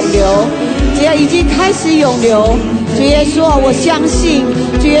始涌流，只要已经开始涌流。主耶稣，我相信，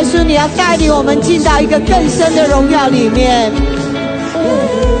主耶稣，你要带领我们进到一个更深的荣耀里面。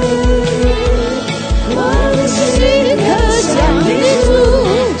我的心可向你主，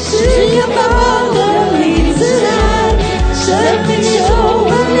是拥抱的你自然，生命充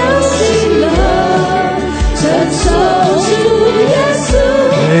满了喜乐，承受主耶稣，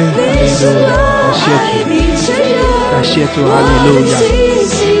你是我爱你全人，感谢主，哈利路亚！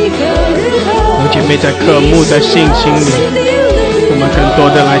弟兄姐妹在渴慕的信心里，我们更多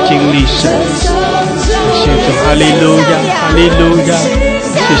的来经历神。感谢主，哈利路亚，哈利路亚！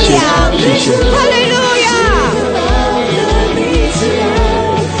谢谢主，谢谢主。哈利路亚！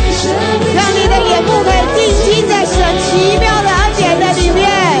让你的眼目可以定睛在神奇妙的恩典的里面，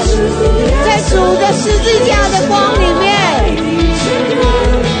在主的十字架的光里面。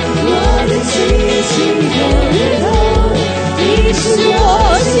你是我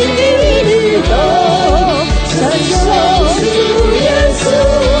心的绿洲，承受主耶稣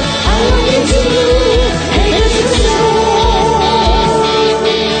爱你主，黑的自由。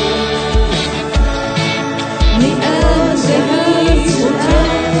你恩典和慈爱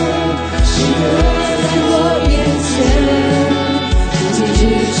是在我面前，今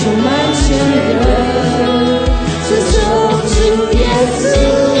日充满全人，承受主耶稣，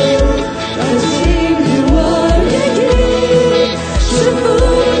让今日我愿意顺服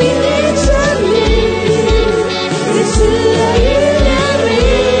你的真理，你慈爱与怜悯，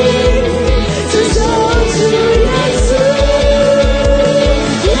承受主耶稣。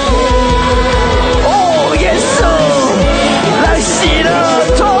哦，耶稣，让喜乐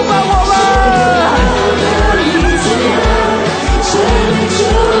充满我们。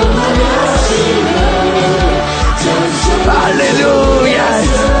哈利路亚！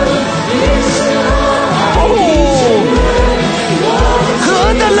何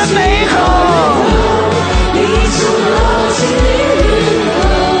等的美好！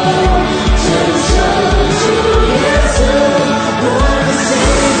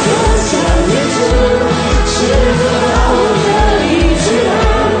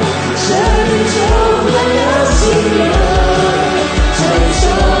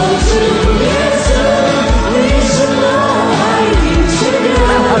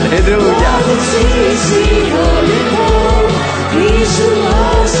哈利路亚！你是我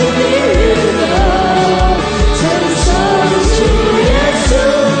心的日头，承受主耶稣，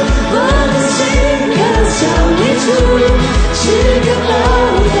我的心更向你主，是个好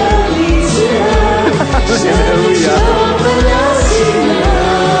的你自然，生命充满了喜乐，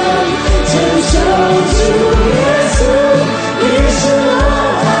承受主耶稣，你是我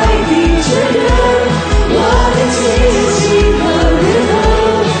爱的全人，我的气息和日头，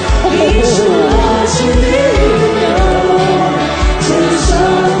你是我心的日头。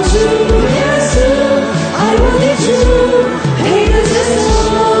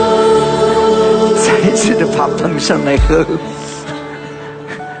再一次的把捧上来喝，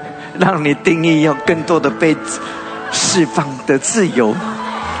让你定义要更多的被释放的自由、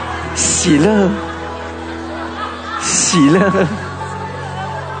喜乐、喜乐、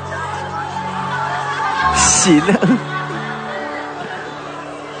喜乐。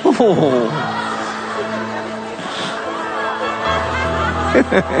哦。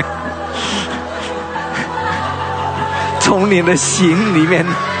从你的心里面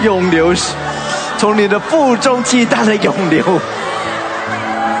涌流，从你的腹中极大的涌流，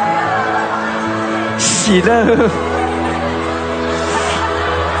喜乐，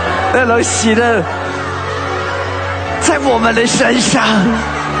那种喜乐在我们的身上。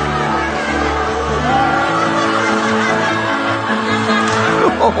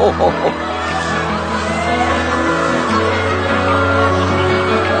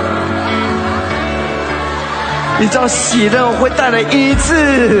你知道喜乐会带来医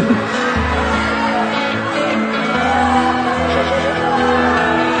治，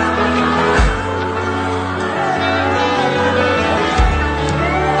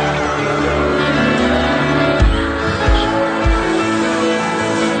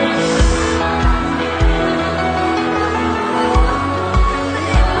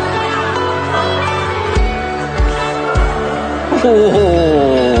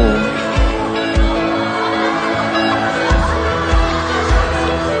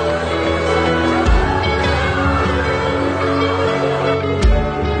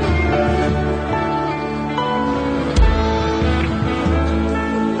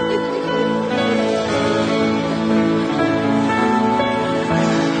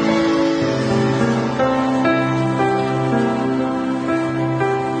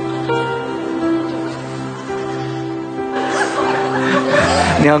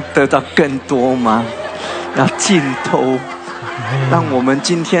要得到更多吗？要尽头，让我们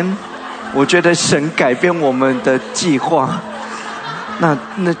今天，我觉得神改变我们的计划，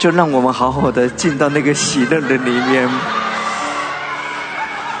那就让我们好好的进到那个喜乐的里面。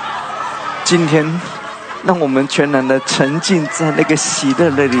今天，让我们全然的沉浸在那个喜乐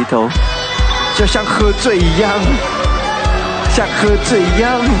的里头，就像喝醉一样，像喝醉一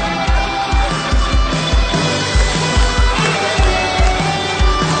样。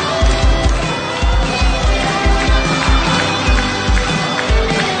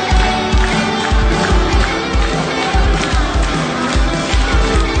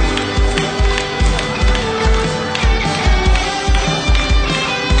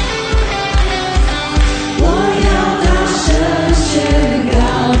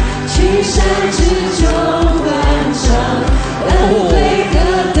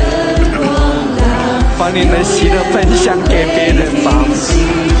把你的喜乐分享给别人吧。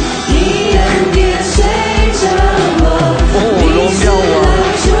哦，荣耀啊！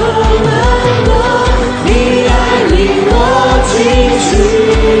你爱令我进去，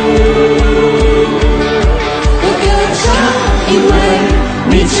我歌唱，因为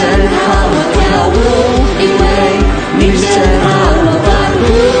你真好；我跳舞，因为你真好；我欢呼，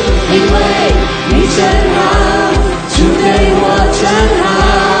因为你真好，主对我真好。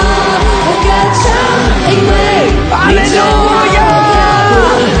因为你真好，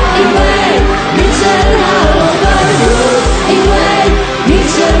因为你真好，我欢呼，因为你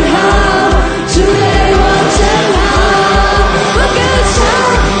真好，主对我真好，我歌唱，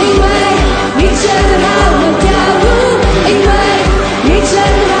因为你真好，我跳舞，因为你真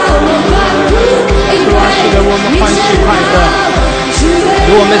好，我欢呼，因为你真好，主对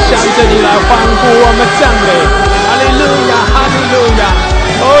我们向着你来欢呼，我们赞美，哈利路亚，哈利路亚。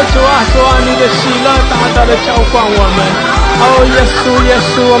哦，主啊，主啊，你的喜乐大大的浇灌我们。哦，耶稣，耶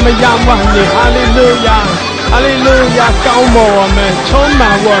稣，我们仰望你，哈利路亚，哈利路亚，高摩我们，充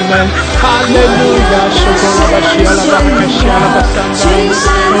满我们，哈利路亚，受过了吧，需要了吧，可需要了吧，三代，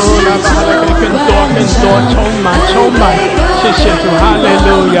哦，了吧，更多，更多，充满，充满，谢谢主，哈利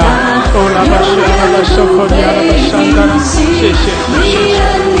路亚，哦，了吧，需要了吧，受过了吧，三代，谢谢主，谢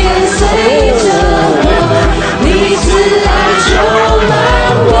谢主，你慈爱充满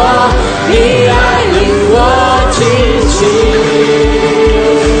我，你爱令我进去。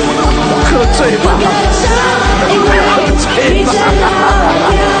喝醉吧，因为你真好，你真好，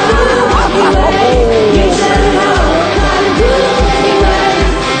欢呼，因为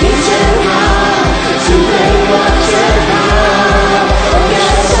你真好，主对我真好，我歌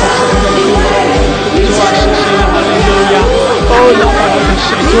唱，因为你真好，哈利路亚。哦，老爸的神，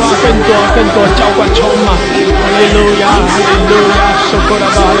主啊，更多更多浇灌充满，哈利路亚，哈利路亚，受过了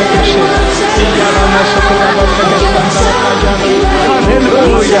吧，那个是，伊亚拉那受过了吧，那个三大大家的，哈利路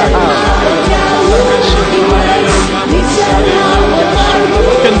亚，哈利路亚，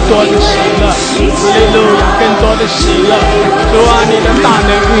更多的喜乐，哈利路亚，更多的喜乐，主啊，你的大能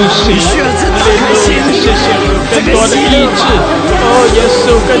运行，哈利路亚，谢谢主，更多的医治，哦，耶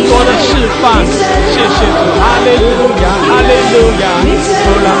稣，更多的释放，谢谢主，哈利路亚，哈利路亚，哦，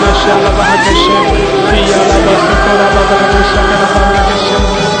拉玛沙拉巴哈克什，比亚拉巴斯科拉巴巴拉巴沙拉巴哈克什，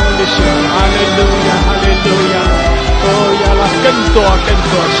谢谢主，哈利路亚，哈利路亚，哦，亚拉更多更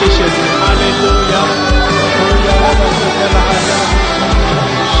多，谢谢主，哈利路亚，哦，亚拉巴斯科拉哈克什，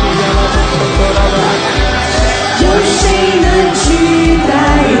是亚拉巴斯科拉巴哈克什。有谁能取代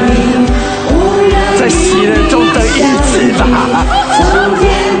你？在喜乐中得医治吧。从天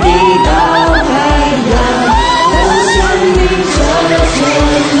地到海洋，都向你这天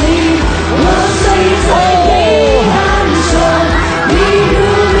地，我随在黑暗中，你如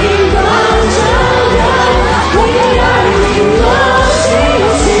明光照亮，我也要令我兴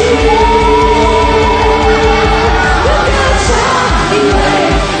起。我歌唱，因为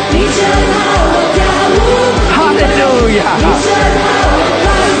你真好，我跳舞，哈利路亚，你真好，我欢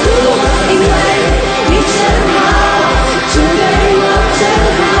呼，因为你真好，主对我真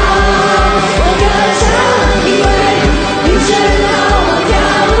好，我歌唱，因为你真好，我跳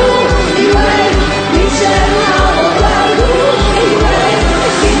舞，因为你真好，我欢呼，因为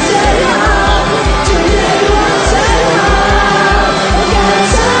你真好，主对我真好，我歌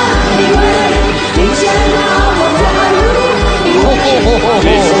唱，因为你真好，我欢呼，因为你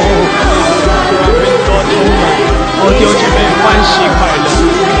真好，我欢呼，哦，弟兄姐妹，欢喜快乐。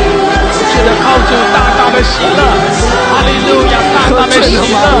是的，靠着大大的喜乐，哈利路亚，大大的喜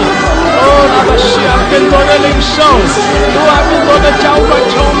乐。哦，那么需要更多的领受，主啊，更多的浇灌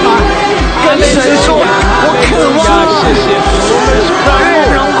充满。哈利路亚，哈利路亚，谢谢主，我们是渴慕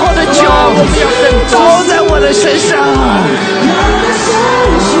荣华的酒，我们要更多在我的身上。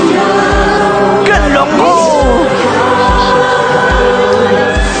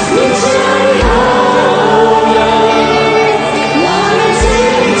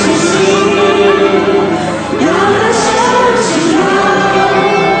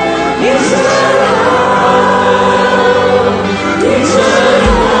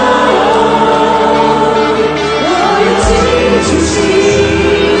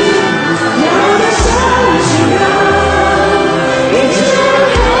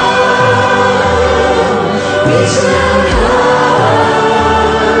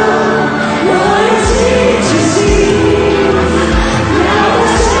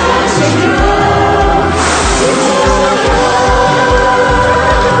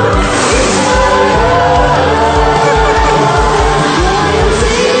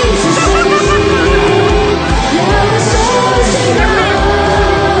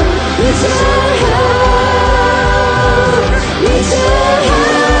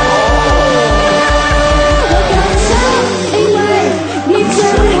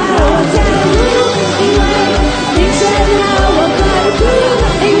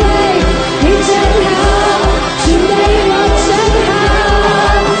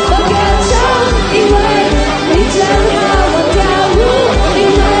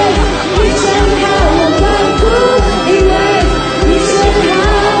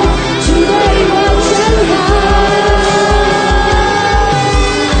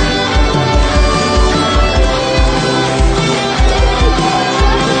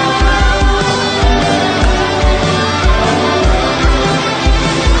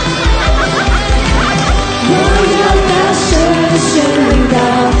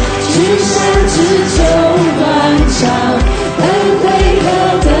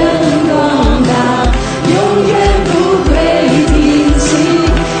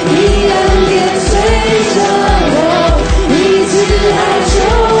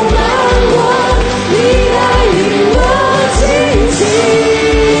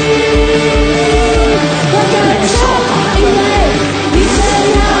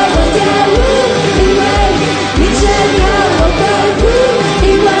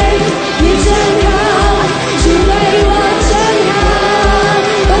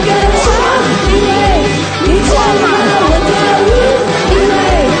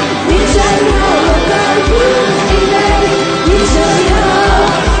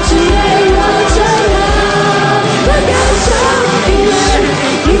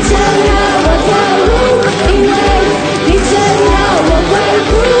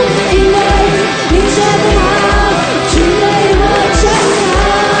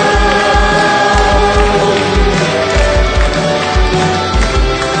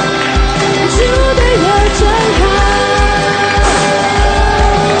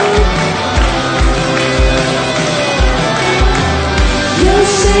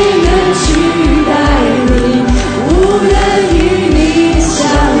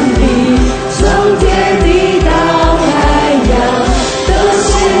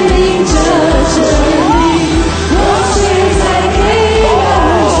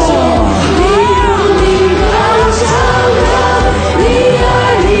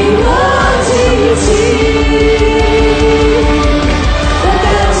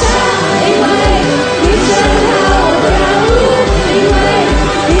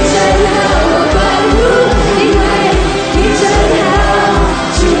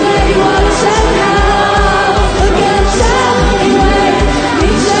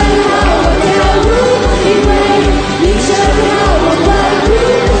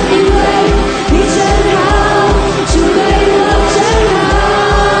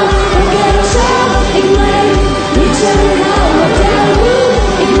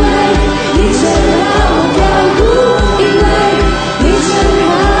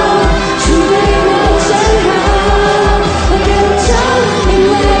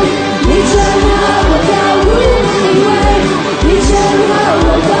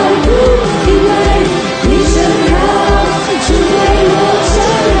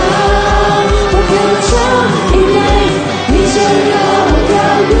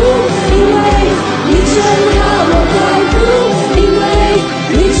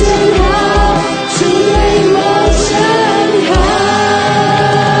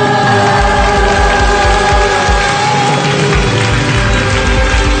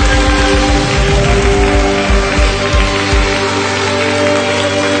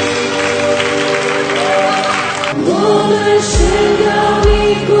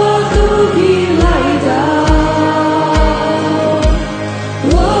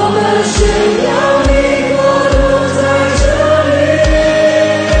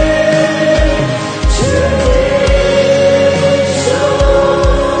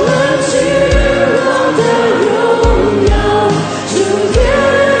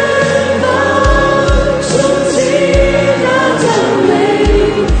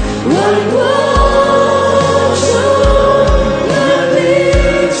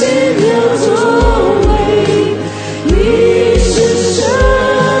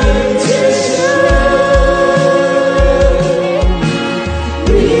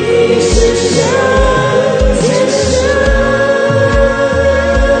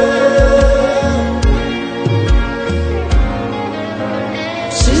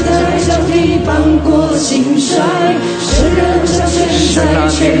神啊，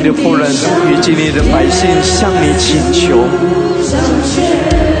你的仆人以及你的百姓向你请求，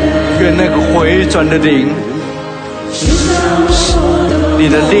愿那个回转的灵，你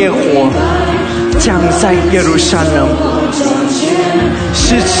的烈火降在耶路撒冷，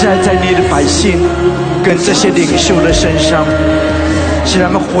是在你的百姓跟这些领袖的身上，使他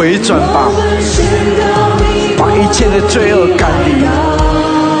们回转吧，把一切的罪恶赶离。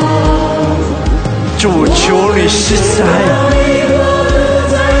主，求你施慈爱。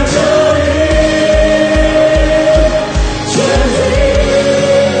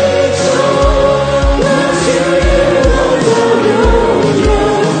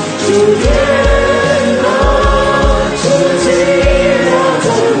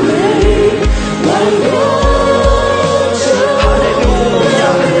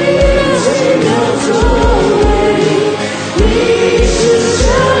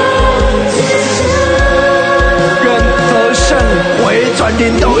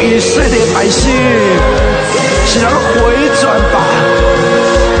领导以色列百姓，使他们回转吧。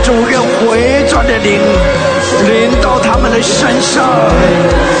主，愿回转的灵临到他们的身上，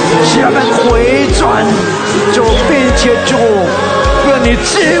使他们回转。主，并且主，愿你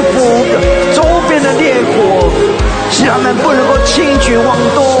制服周边的烈火，使他们不能够轻举妄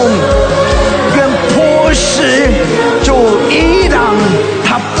动。愿迫使主伊朗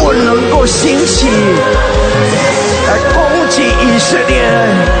他不能够兴起来攻击以色列，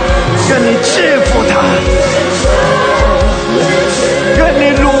愿你制服他，愿你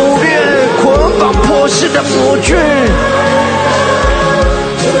掳掠捆绑迫使的魔君，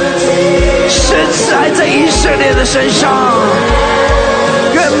施慈爱在以色列的身上，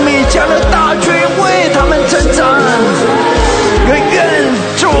愿米迦的大军为他们征战，愿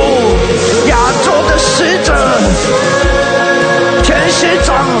主亚洲的使者天使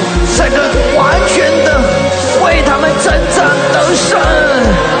长这个完全的为他们征战得胜，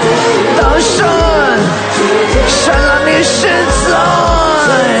得胜。神啊，你施慈爱，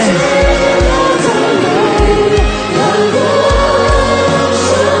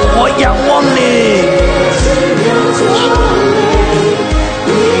我仰望你。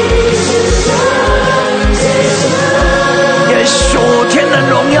愿属天的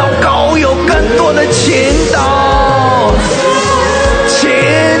荣耀高有更多的倾倒，倾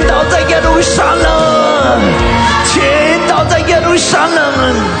倒在耶路撒冷，倾倒在耶路撒冷。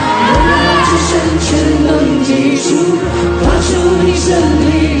只身全能基础，发出你真理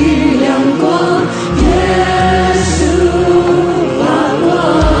与亮光，耶稣发光。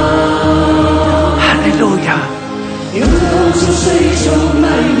哈利路亚！永恒出水充满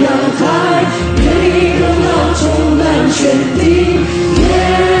洋海，愿你荣耀充满全地，耶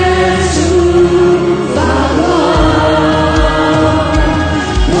稣发光。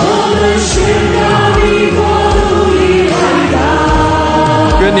我们宣告你国度的伟大，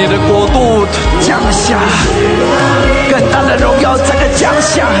愿你的国度降下，更大的荣耀这个降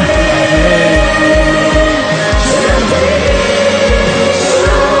下。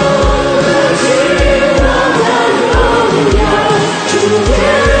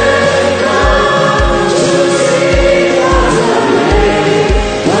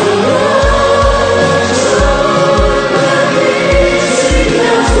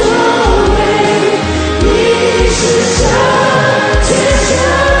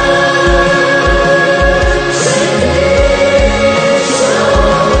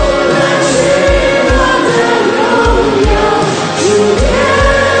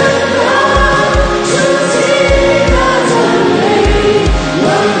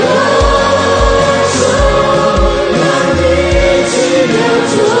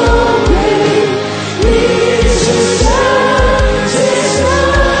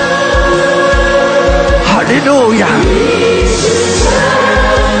路亚！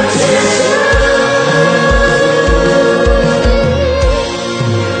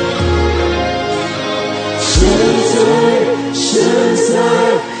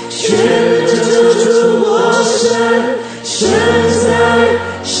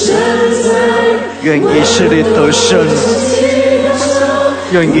愿以色列得胜，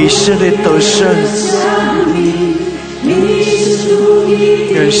愿以色列得胜，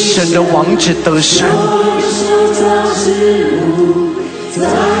愿神的王子得胜。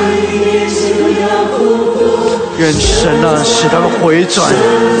愿神啊，使他们回转，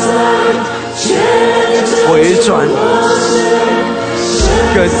回转。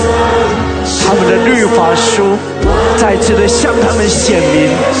愿他们的律法书再次的向他们显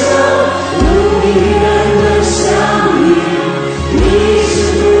明。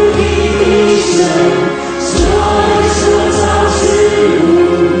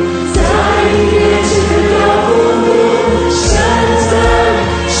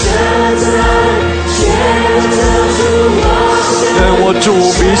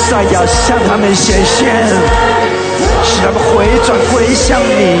赛亚向他们显现，使他们回转归向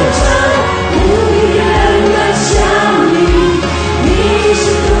你。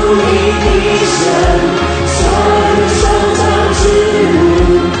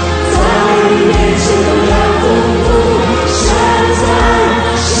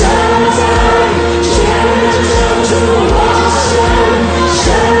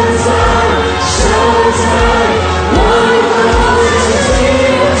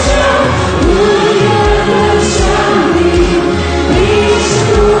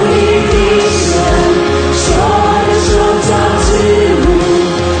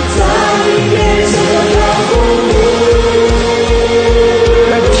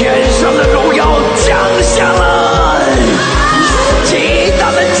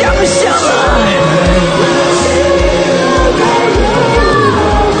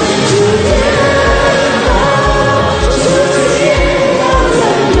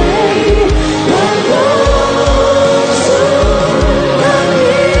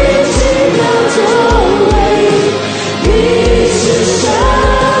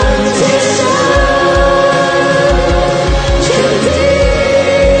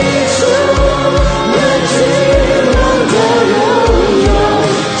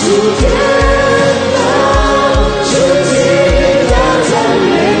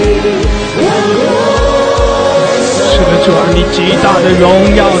极大的荣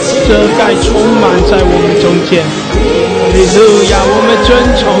耀遮盖充满在我们中间。哈利路亚，我们尊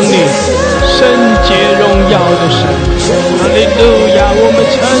崇你，圣洁荣耀的神。哈利路亚，我们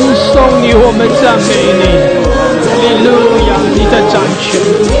称颂你，我们赞美你。哈利路亚，你在掌权，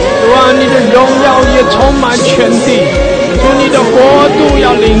主啊，你的荣耀也充满全地，主，你的国度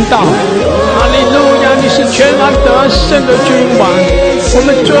要临到。哈利路亚，你是全然得胜的君王。我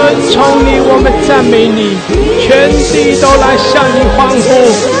们尊崇你，我们赞美你，全地都来向你欢呼，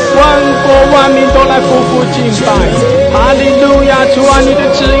万国万民都来匍匐敬拜。哈利路亚，主啊，你的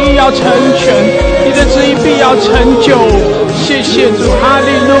旨意要成全，你的旨意必要成就。谢谢主，哈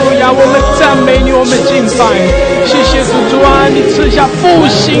利路亚，我们赞美你，我们敬拜。谢谢主，主啊，你赐下复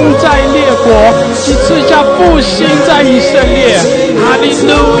兴在列国，你赐下复兴在以色列。哈利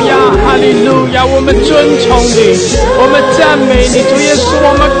路亚，哈利路亚，我们尊崇你，我们赞美你，主耶稣，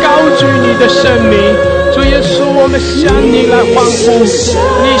我们高举你的圣名，主耶稣，我们向你来欢呼。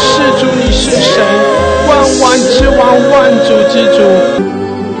你是主，你是神，万王之王，万主之主。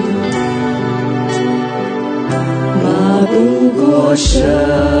马不过身，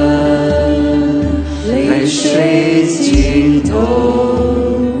泪水浸透，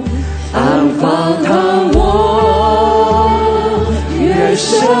安放他我月色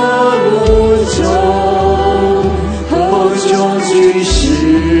无踪，后中居士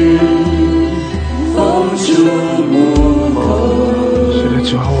风烛幕后。是的，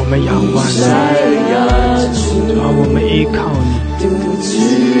主啊，我们仰望你，主啊，我们依靠你。谢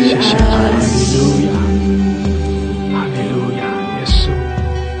谢主，哈利路亚。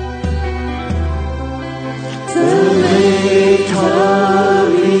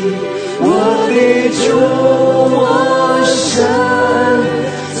主我神，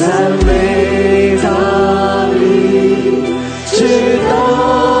赞美他名，直到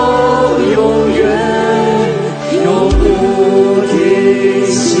永远，永不停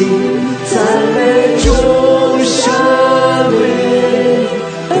息。赞美主生命，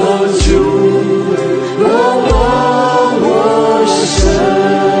哦主，我望我神，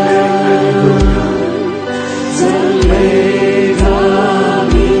赞美他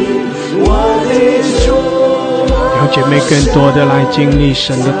名，我的姐妹，更多的来经历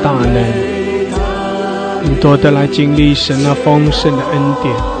神的大能，更多的来经历神那丰盛的恩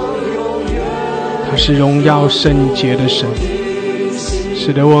典。他是荣耀圣洁的神，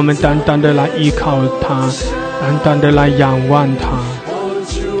使得我们单单的来依靠他，单单的来仰望他。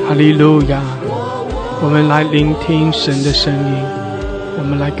哈利路亚！我们来聆听神的声音，我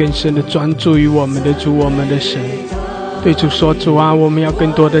们来更深的专注于我们的主，我们的神。对主说，主啊，我们要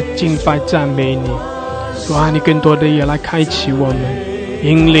更多的敬拜赞美你。主啊，你更多的也来开启我们，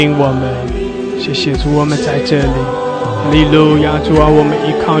引领我们。谢谢主，我们在这里。哈利路亚！主啊，我们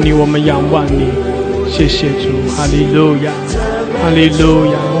依靠你，我们仰望你。谢谢主，哈利路亚，哈利路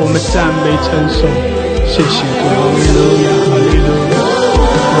亚！我们赞美称颂。谢谢主，哈利路亚，哈利路亚！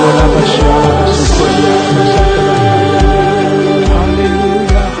我拉巴西阿拉巴苏库利亚，哈利路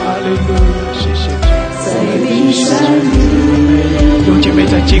亚，哈利路亚！谢谢主。有姐妹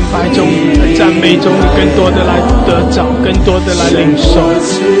在敬拜中，在赞美中，更多的来得着，更多的来领受，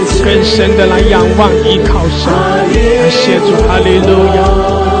更深的来仰望依靠神。感谢主，哈利路亚！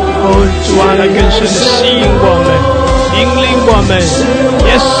哦，主啊，来更深的吸引我们，引引领我们。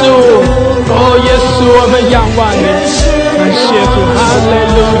耶稣，哦，耶稣，我们仰望你，感谢主，哈利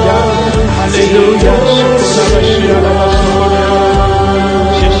路亚，哈利路亚，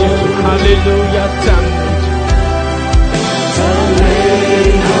谢谢主，哈利路亚，赞美主。赞美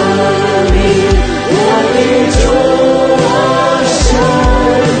他名，我的主我神，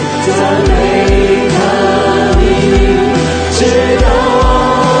赞美他名，直到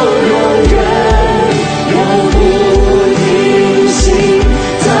永远，永不停息。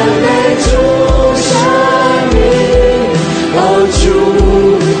赞美主生命，哦主，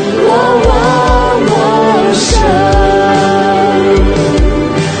我望我神。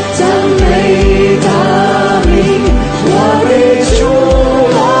赞美他名，我的主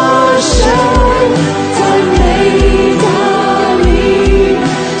我神，赞美他名，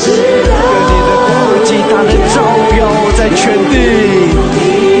直到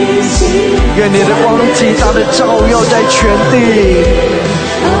愿你的光极大的照耀在全地。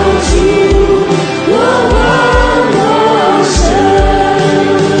哦主，我望我神。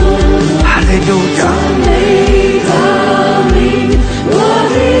哈利路亚。赞美他名，我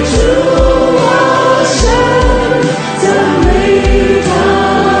的主我神，赞美他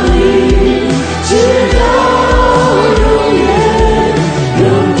名，直到永远，永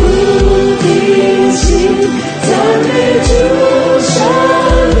不停息。赞美主生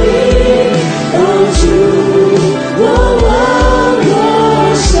命，哦主，我望我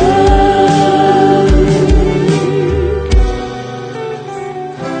神。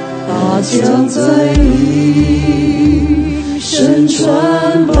大将在你身穿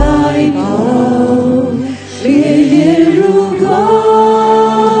白袍，烈焰如光，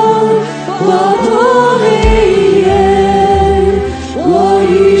划破黑夜。我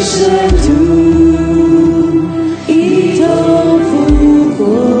与圣徒一同复活，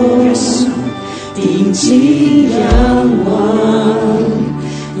定睛仰望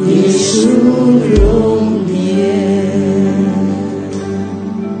耶稣容颜。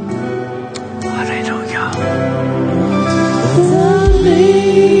哈利路亚。赞美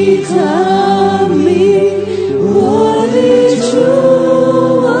他名，我的主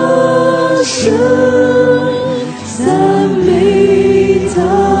我神，赞美他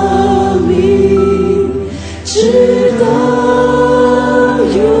名，直到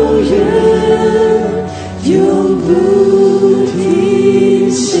永远，永不停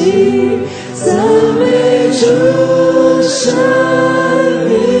息。赞美主生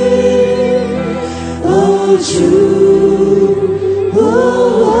命，哦主，我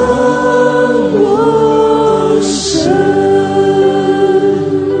望我神。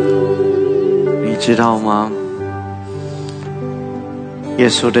你知道吗？耶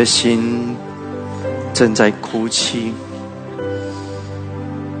稣的心正在哭泣。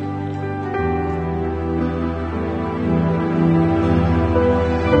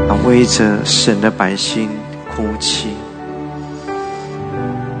他为着神的百姓哭泣。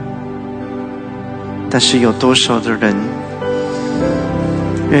但是有多少的人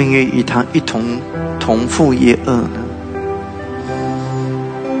愿意与他一同同负一恶呢？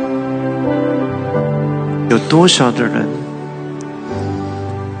有多少的人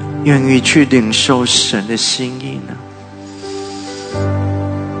愿意去领受神的心意呢？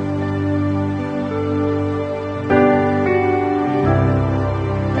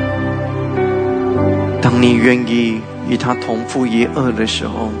当你愿意与他同负一恶的时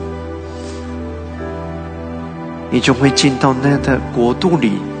候，你就会进到那个国度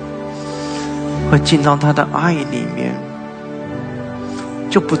里，会进到他的爱里面，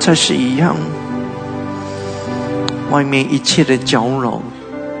就不再是一样外面一切的搅扰，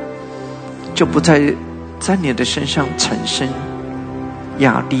就不再在你的身上产生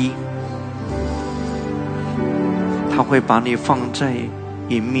压力。他会把你放在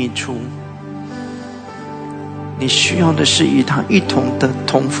隐秘处，你需要的是与他一同的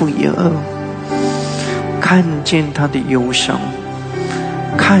同负一恶，看见他的忧伤，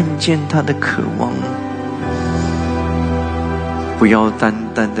看见他的渴望，不要单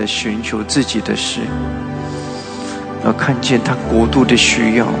单的寻求自己的事，而看见他国度的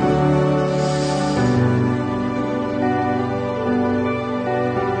需要。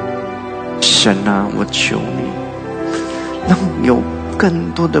神啊，我求你，让有更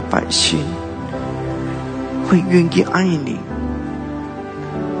多的百姓会愿意爱你。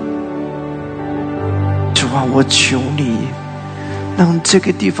主啊，我求你，让这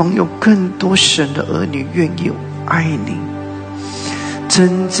个地方有更多神的儿女愿意爱你，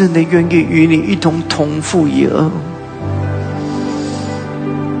真正的愿意与你一同同负一恶。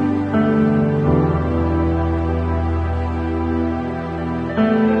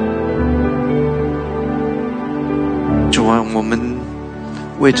主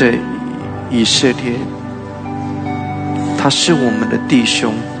为着以色列，他是我们的弟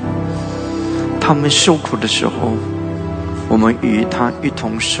兄，他们受苦的时候，我们与他一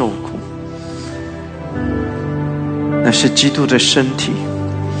同受苦，那是基督的身体。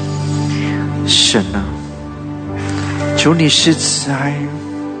神啊，求你施慈爱，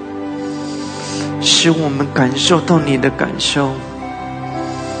使我们感受到你的感受。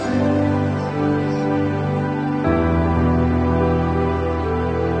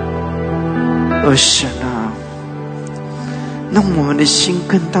而神啊，让我们的心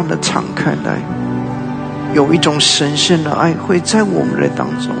更大的敞开来，有一种神圣的爱会在我们的当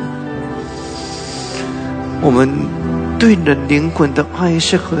中。我们对人灵魂的爱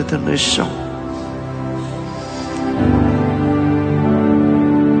是何等的少。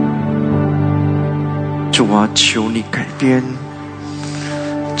主啊，求你改变，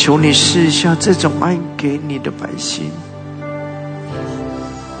求你施下这种爱给你的百姓，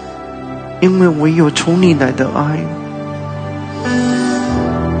因为唯有从你来的爱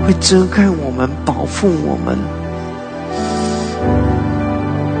会遮盖我们，保护我们，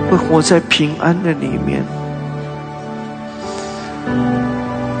会活在平安的里面。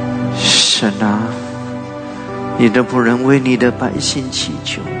神啊，你的仆人为你的百姓祈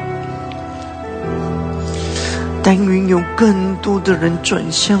求，但愿有更多的人转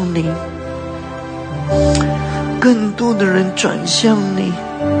向你，更多的人转向你，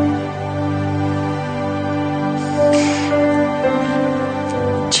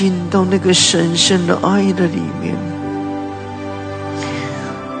进到那个神圣的爱的里面，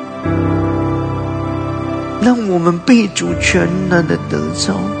让我们被主全然的得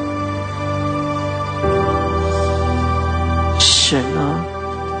着。神啊，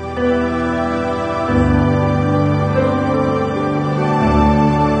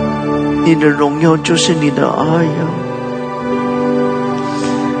你的荣耀就是你的爱啊，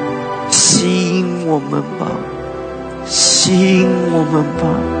吸引我们吧，吸引我们吧，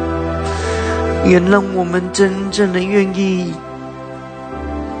也让我们真正的愿意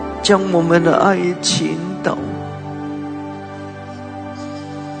将我们的爱倾倒。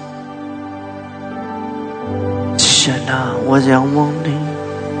神啊，我仰望你，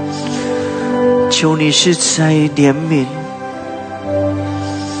求你施慈爱怜悯，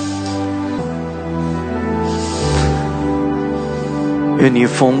愿你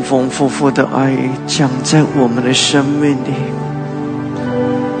丰丰富富的爱降在我们的生命里，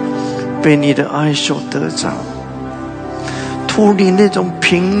被你的爱所得着，脱离那种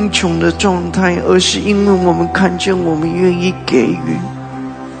贫穷的状态，而是因为我们看见，我们愿意给予，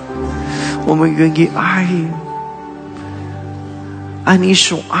我们愿意爱你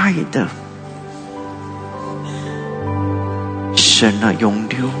所爱的。神啊，涌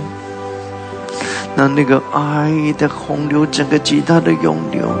流，让那个爱的洪流整个极大的涌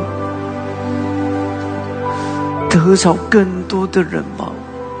流，得着更多的人吧，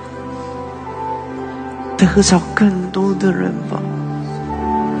得着更多的人吧。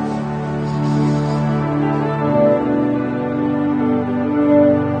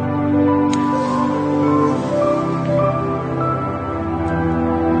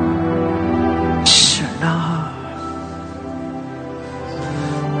神啊，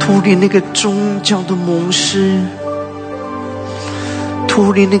脱离那个宗教的模式，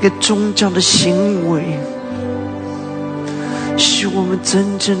脱离那个宗教的行为，使我们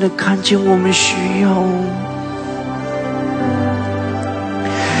真正的看见我们需要。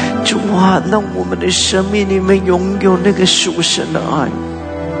主啊，让我们的生命里面拥有那个属神的爱，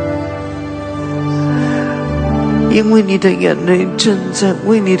因为你的眼泪正在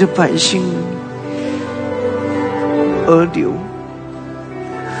为你的百姓而流，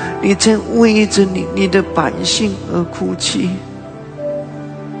你在为着你的百姓而哭泣。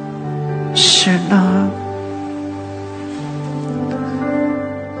神啊，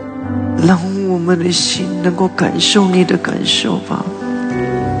让我们的心能够感受你的感受吧，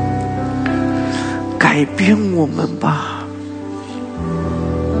改变我们吧，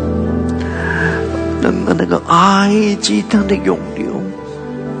让那个爱激荡的涌流，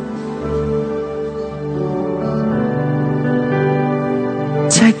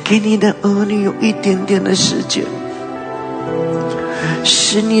再给你的儿女有一点点的时间，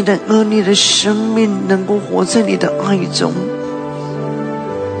使你的儿女的生命能够活在你的爱中。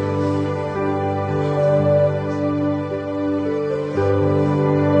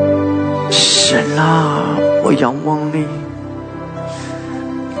神啊，我仰望你，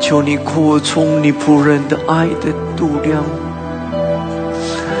求你扩充你仆人的爱的度量，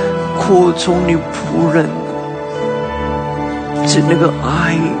扩充你仆人使那个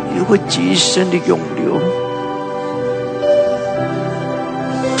爱也会极深的涌流，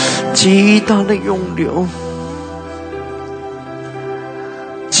极大的涌流，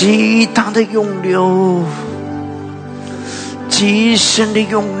极大的涌流，极深的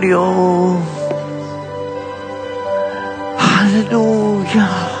涌流。哈利路亚！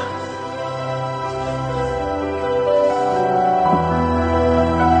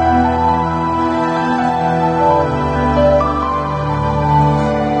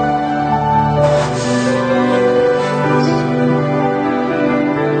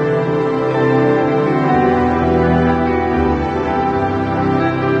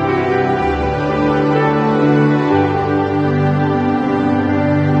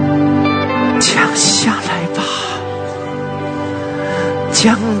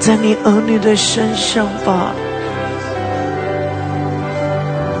降在你儿女的身上吧，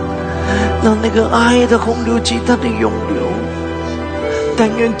让那个爱的洪流极大的涌流。但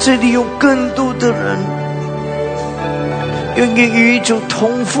愿这里有更多的人愿意与主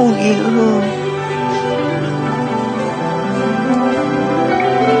同负一恶。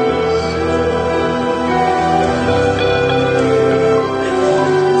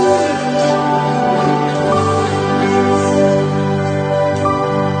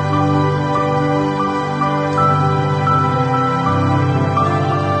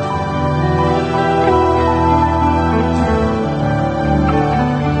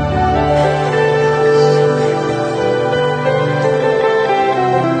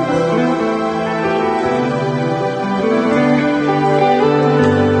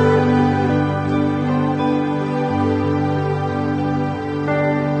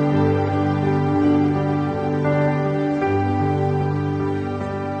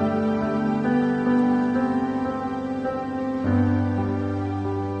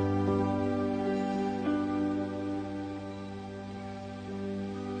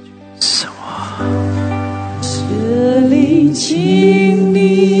请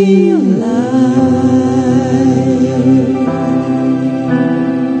你来，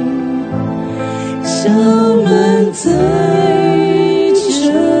敲门在这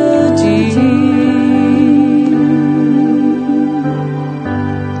地，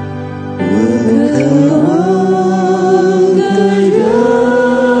我渴望更认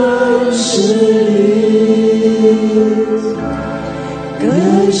识你，更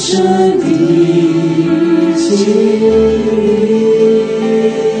深地经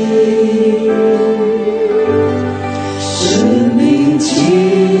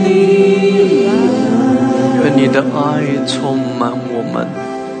你的爱充满我们，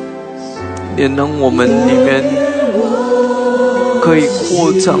也让我们里面可以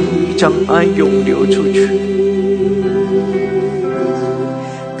扩张，将爱涌流出去。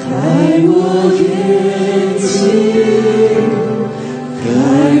开我眼睛，开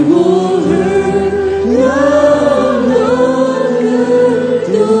我耳，让我更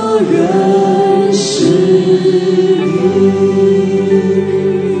多认识你。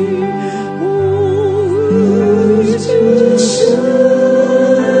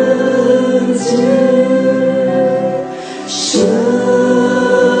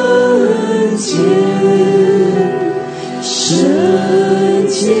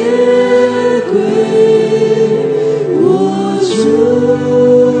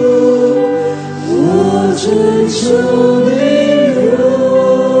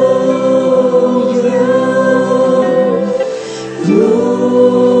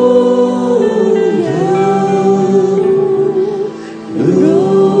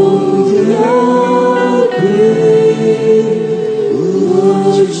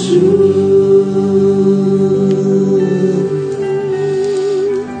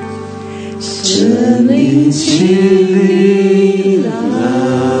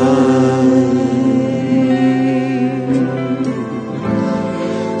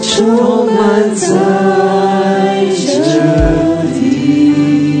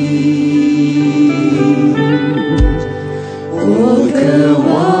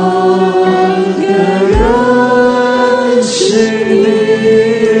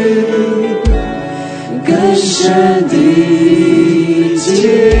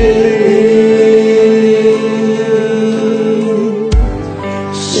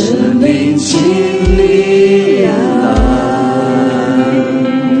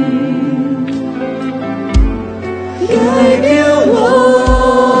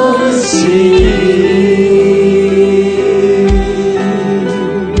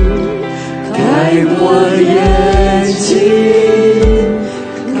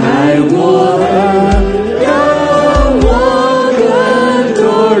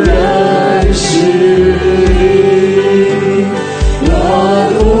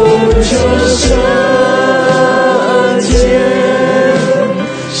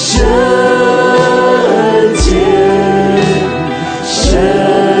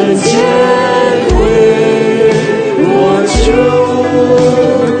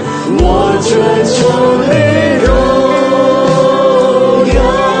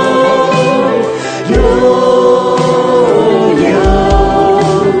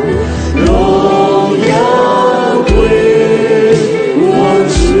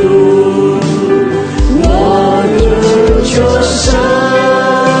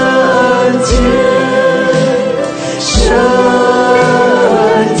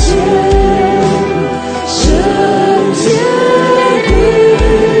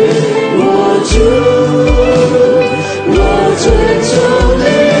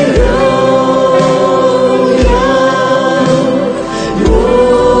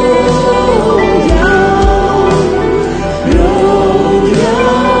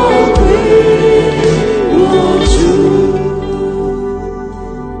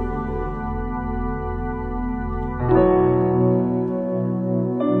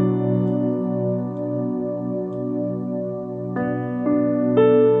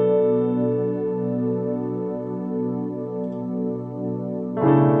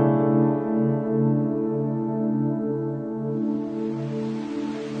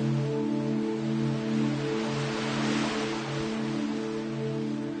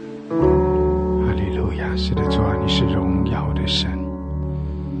是荣耀的神。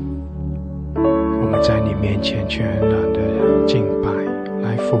我们在你面前全然的敬拜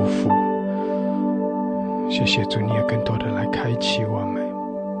来匍匐。谢谢主，你也更多的来开启我们。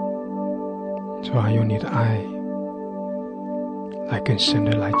主啊，用你的爱来更深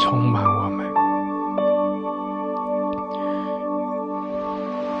的来充满我们。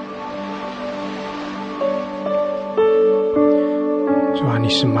主啊，你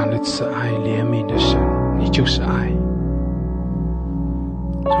是满了慈爱怜悯的神，你就是爱。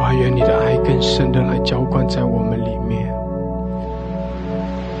主啊，愿你的爱更深的来浇灌在我们里面。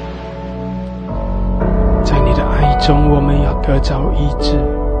在你的爱中，我们要得着医治。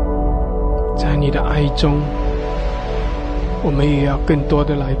在你的爱中，我们也要更多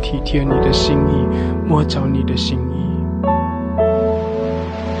的来体贴你的心意，摸着你的心意。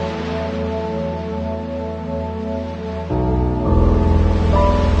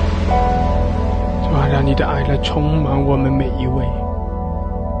主啊，让你的爱来充满我们每一位，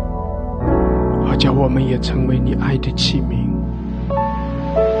好叫我们也成为你爱的器皿，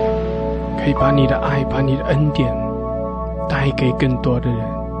可以把你的爱，把你的恩典带给更多的人。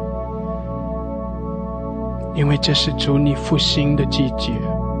因为这是主你复兴的季节，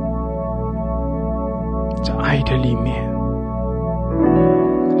在爱的里面，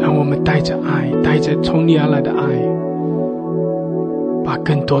让我们带着爱，带着从你而来的爱，把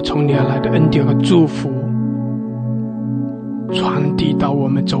更多从你而来的恩典和祝福传递到我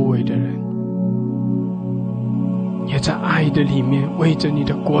们周围的人，也在爱的里面为着你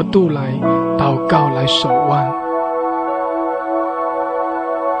的国度来祷告，来守望，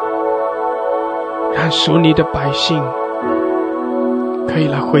让属你的百姓可以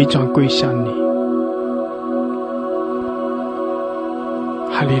来回转归向你。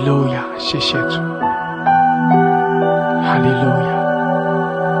哈利路亚，谢谢主，哈利路亚。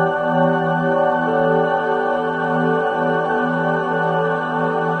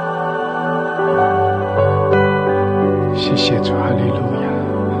谢谢主，哈利路亚。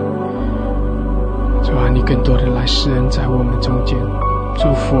主啊，你更多的来施恩在我们中间，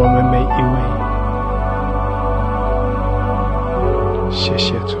祝福我们每一位。谢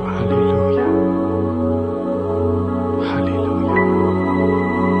谢主，哈利路亚，哈利路亚。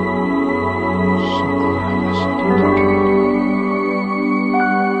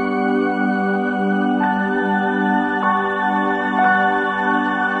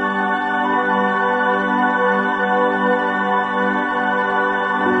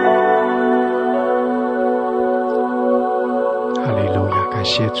哈利路亚，感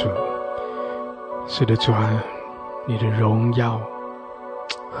谢主。是的，主啊，你的荣耀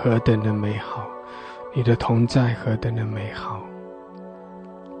何等的美好，你的同在何等的美好。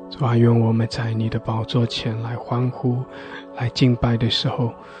主啊，愿我们在你的宝座前来欢呼，来敬拜的时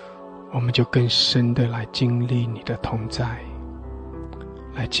候，我们就更深的来经历你的同在，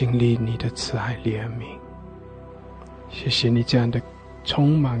来经历你的慈爱怜悯。谢谢你这样的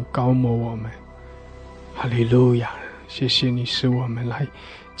充满高摩我们。哈利路亚，谢谢你使我们来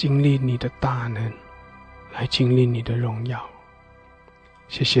经历你的大能，来经历你的荣耀。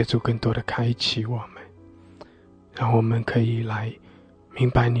谢谢主更多的开启我们，让我们可以来明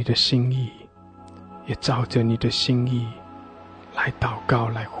白你的心意，也照着你的心意来祷告，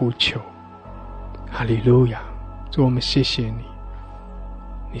来呼求。哈利路亚，主，我们谢谢你，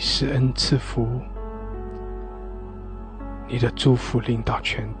你施恩赐福，你的祝福临到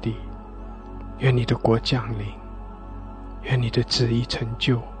全地。愿你的国降临，愿你的旨意成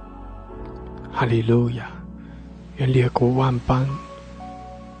就。哈利路亚，愿列国万邦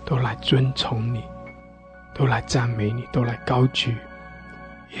都来尊崇你，都来赞美你，都来高举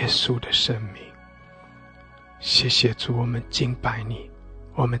耶稣的圣名。谢谢主，我们敬拜你，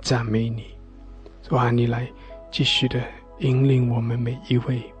我们赞美你。主啊，你来继续的引领我们每一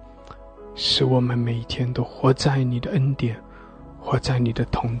位，使我们每一天都活在你的恩典，活在你的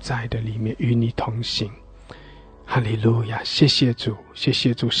同在的里面，与你同行。哈利路亚，谢谢主，谢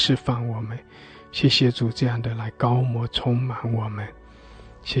谢主释放我们，谢谢主这样的来高摩充满我们，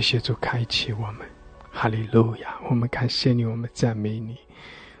谢谢主开启我们。哈利路亚，我们感谢你，我们赞美你，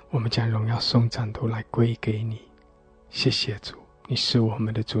我们将荣耀颂赞都来归给你。谢谢主，你是我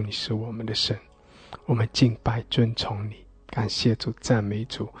们的主，你是我们的神，我们敬拜尊崇你，感谢主，赞美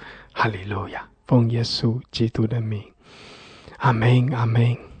主。哈利路亚，奉耶稣基督的名，阿们，阿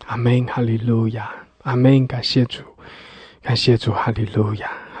们，阿们，哈利路亚，阿们，感谢主，感谢主，哈利路亚，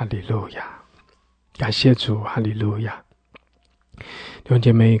哈利路亚，感谢主，哈利路亚。弟兄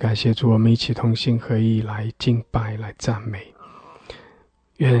姐妹，感谢主，我们一起同心合意来敬拜，来赞美。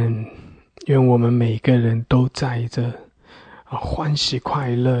愿我们每个人都在这欢喜快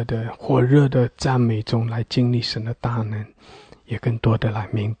乐的火热的赞美中来经历神的大能，也更多的来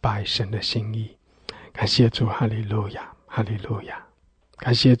明白神的心意。感谢主，哈利路亚，哈利路亚！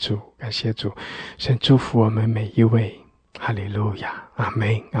感谢主，感谢主，神祝福我们每一位，哈利路亚，阿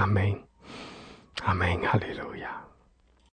们，阿们，阿们，哈利路亚。